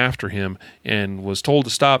coming after him and was told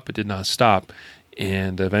to stop but did not stop.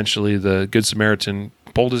 And eventually the Good Samaritan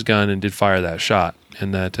pulled his gun and did fire that shot,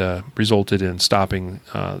 and that resulted in stopping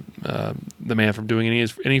the man from doing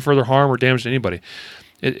any further harm or damage to anybody.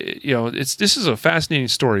 This is a fascinating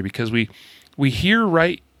story because we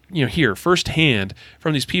hear firsthand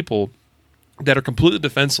from these people that are completely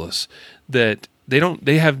defenseless, that they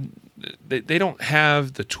they don't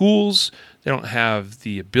have the tools, they don't have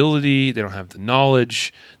the ability, they don't have the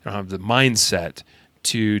knowledge, they don't have the mindset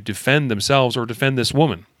to defend themselves or defend this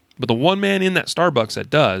woman. But the one man in that Starbucks that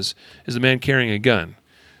does is the man carrying a gun.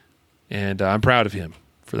 And I'm proud of him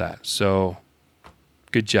for that. So,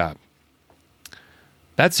 good job.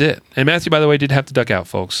 That's it. And Matthew, by the way, did have to duck out,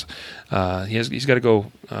 folks. He's got to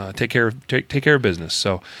go take care of business.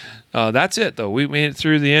 So that's it, though. We made it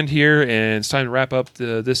through the end here, and it's time to wrap up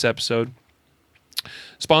this episode.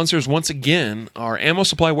 Sponsors, once again, are Ammo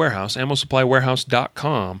Supply Warehouse,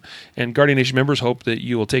 AmmoSupplyWarehouse.com, and Guardian Nation members hope that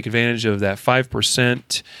you will take advantage of that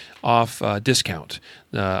 5% off discount.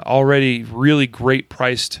 Already really great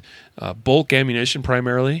priced bulk ammunition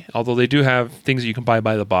primarily, although they do have things that you can buy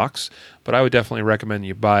by the box, but I would definitely recommend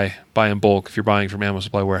you buy in bulk if you're buying from Ammo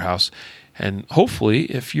Supply Warehouse. And hopefully,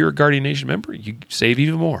 if you're a Guardian Nation member, you save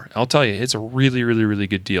even more. I'll tell you, it's a really, really, really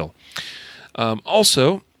good deal.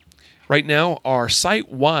 Also, right now, our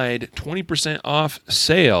site-wide 20% off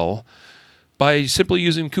sale by simply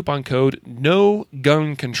using coupon code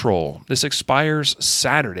NOGUNCONTROL. This expires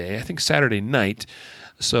Saturday, I think Saturday night.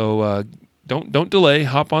 So don't delay.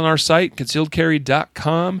 Hop on our site,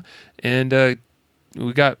 concealedcarry.com, and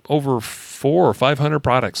we got over 400 or 500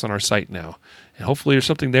 products on our site now. And hopefully there's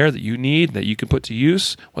something there that you need that you can put to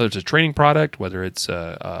use, whether it's a training product, whether it's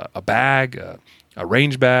a bag, a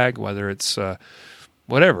range bag, whether it's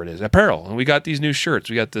whatever it is, apparel. And we got these new shirts.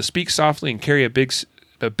 We got the Speak Softly and Carry a Big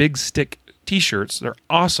Stick t-shirts. They're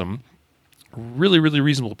awesome. Really, really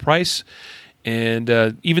reasonable price.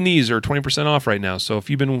 And even these are 20% off right now. So if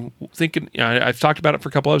you've been thinking, I've talked about it for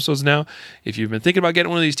a couple episodes now. If you've been thinking about getting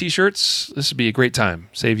one of these t-shirts, this would be a great time.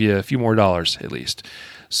 Save you a few more dollars at least.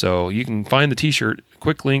 So you can find the t-shirt.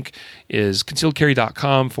 Quick link is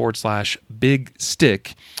concealedcarry.com/big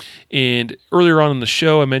stick. And earlier on in the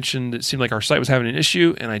show, I mentioned it seemed like our site was having an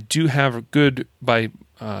issue, and I do have a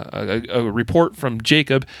report from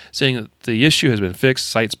Jacob saying that the issue has been fixed.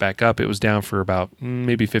 Site's back up. It was down for about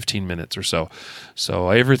maybe 15 minutes or so.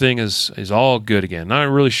 So everything is all good again. Not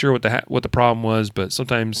really sure what the problem was, but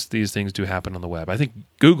sometimes these things do happen on the web. I think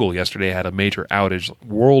Google yesterday had a major outage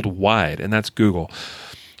worldwide, and that's Google.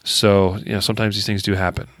 So, sometimes these things do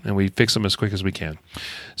happen, and we fix them as quick as we can.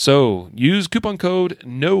 So, use coupon code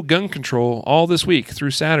NOGUNCONTROL all this week through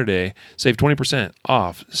Saturday. Save 20%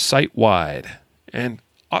 off site-wide. And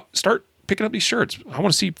start picking up these shirts. I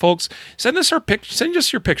want to see folks. Send us your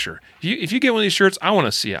picture. If you get one of these shirts, I want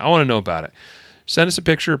to see it. I want to know about it. Send us a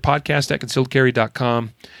picture,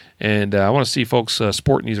 podcast@concealedcarry.com. And I want to see folks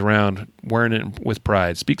sporting these around, wearing it with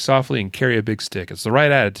pride. Speak softly and carry a big stick. It's the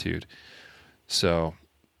right attitude. So...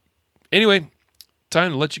 anyway,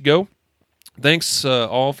 time to let you go. Thanks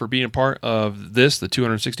all for being a part of the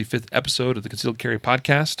 265th episode of the Concealed Carry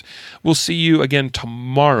Podcast. We'll see you again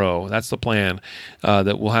tomorrow. That's the plan,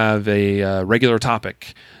 that we'll have a regular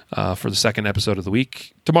topic for the second episode of the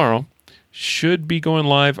week. Tomorrow should be going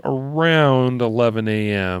live around 11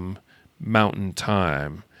 a.m. Mountain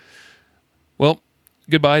Time. Well,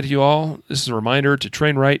 goodbye to you all. This is a reminder to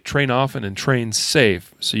train right, train often, and train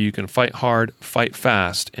safe so you can fight hard, fight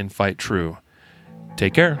fast, and fight true.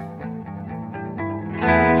 Take care.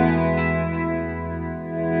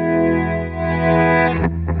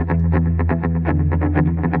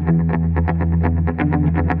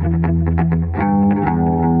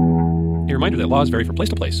 A reminder that laws vary from place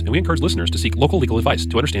to place, and we encourage listeners to seek local legal advice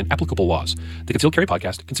to understand applicable laws. The Concealed Carry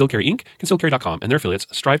Podcast, Concealed Carry Inc., ConcealedCarry.com, and their affiliates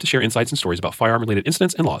strive to share insights and stories about firearm-related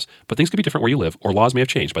incidents and laws, but things could be different where you live, or laws may have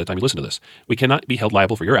changed by the time you listen to this. We cannot be held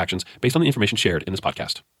liable for your actions based on the information shared in this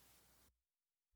podcast.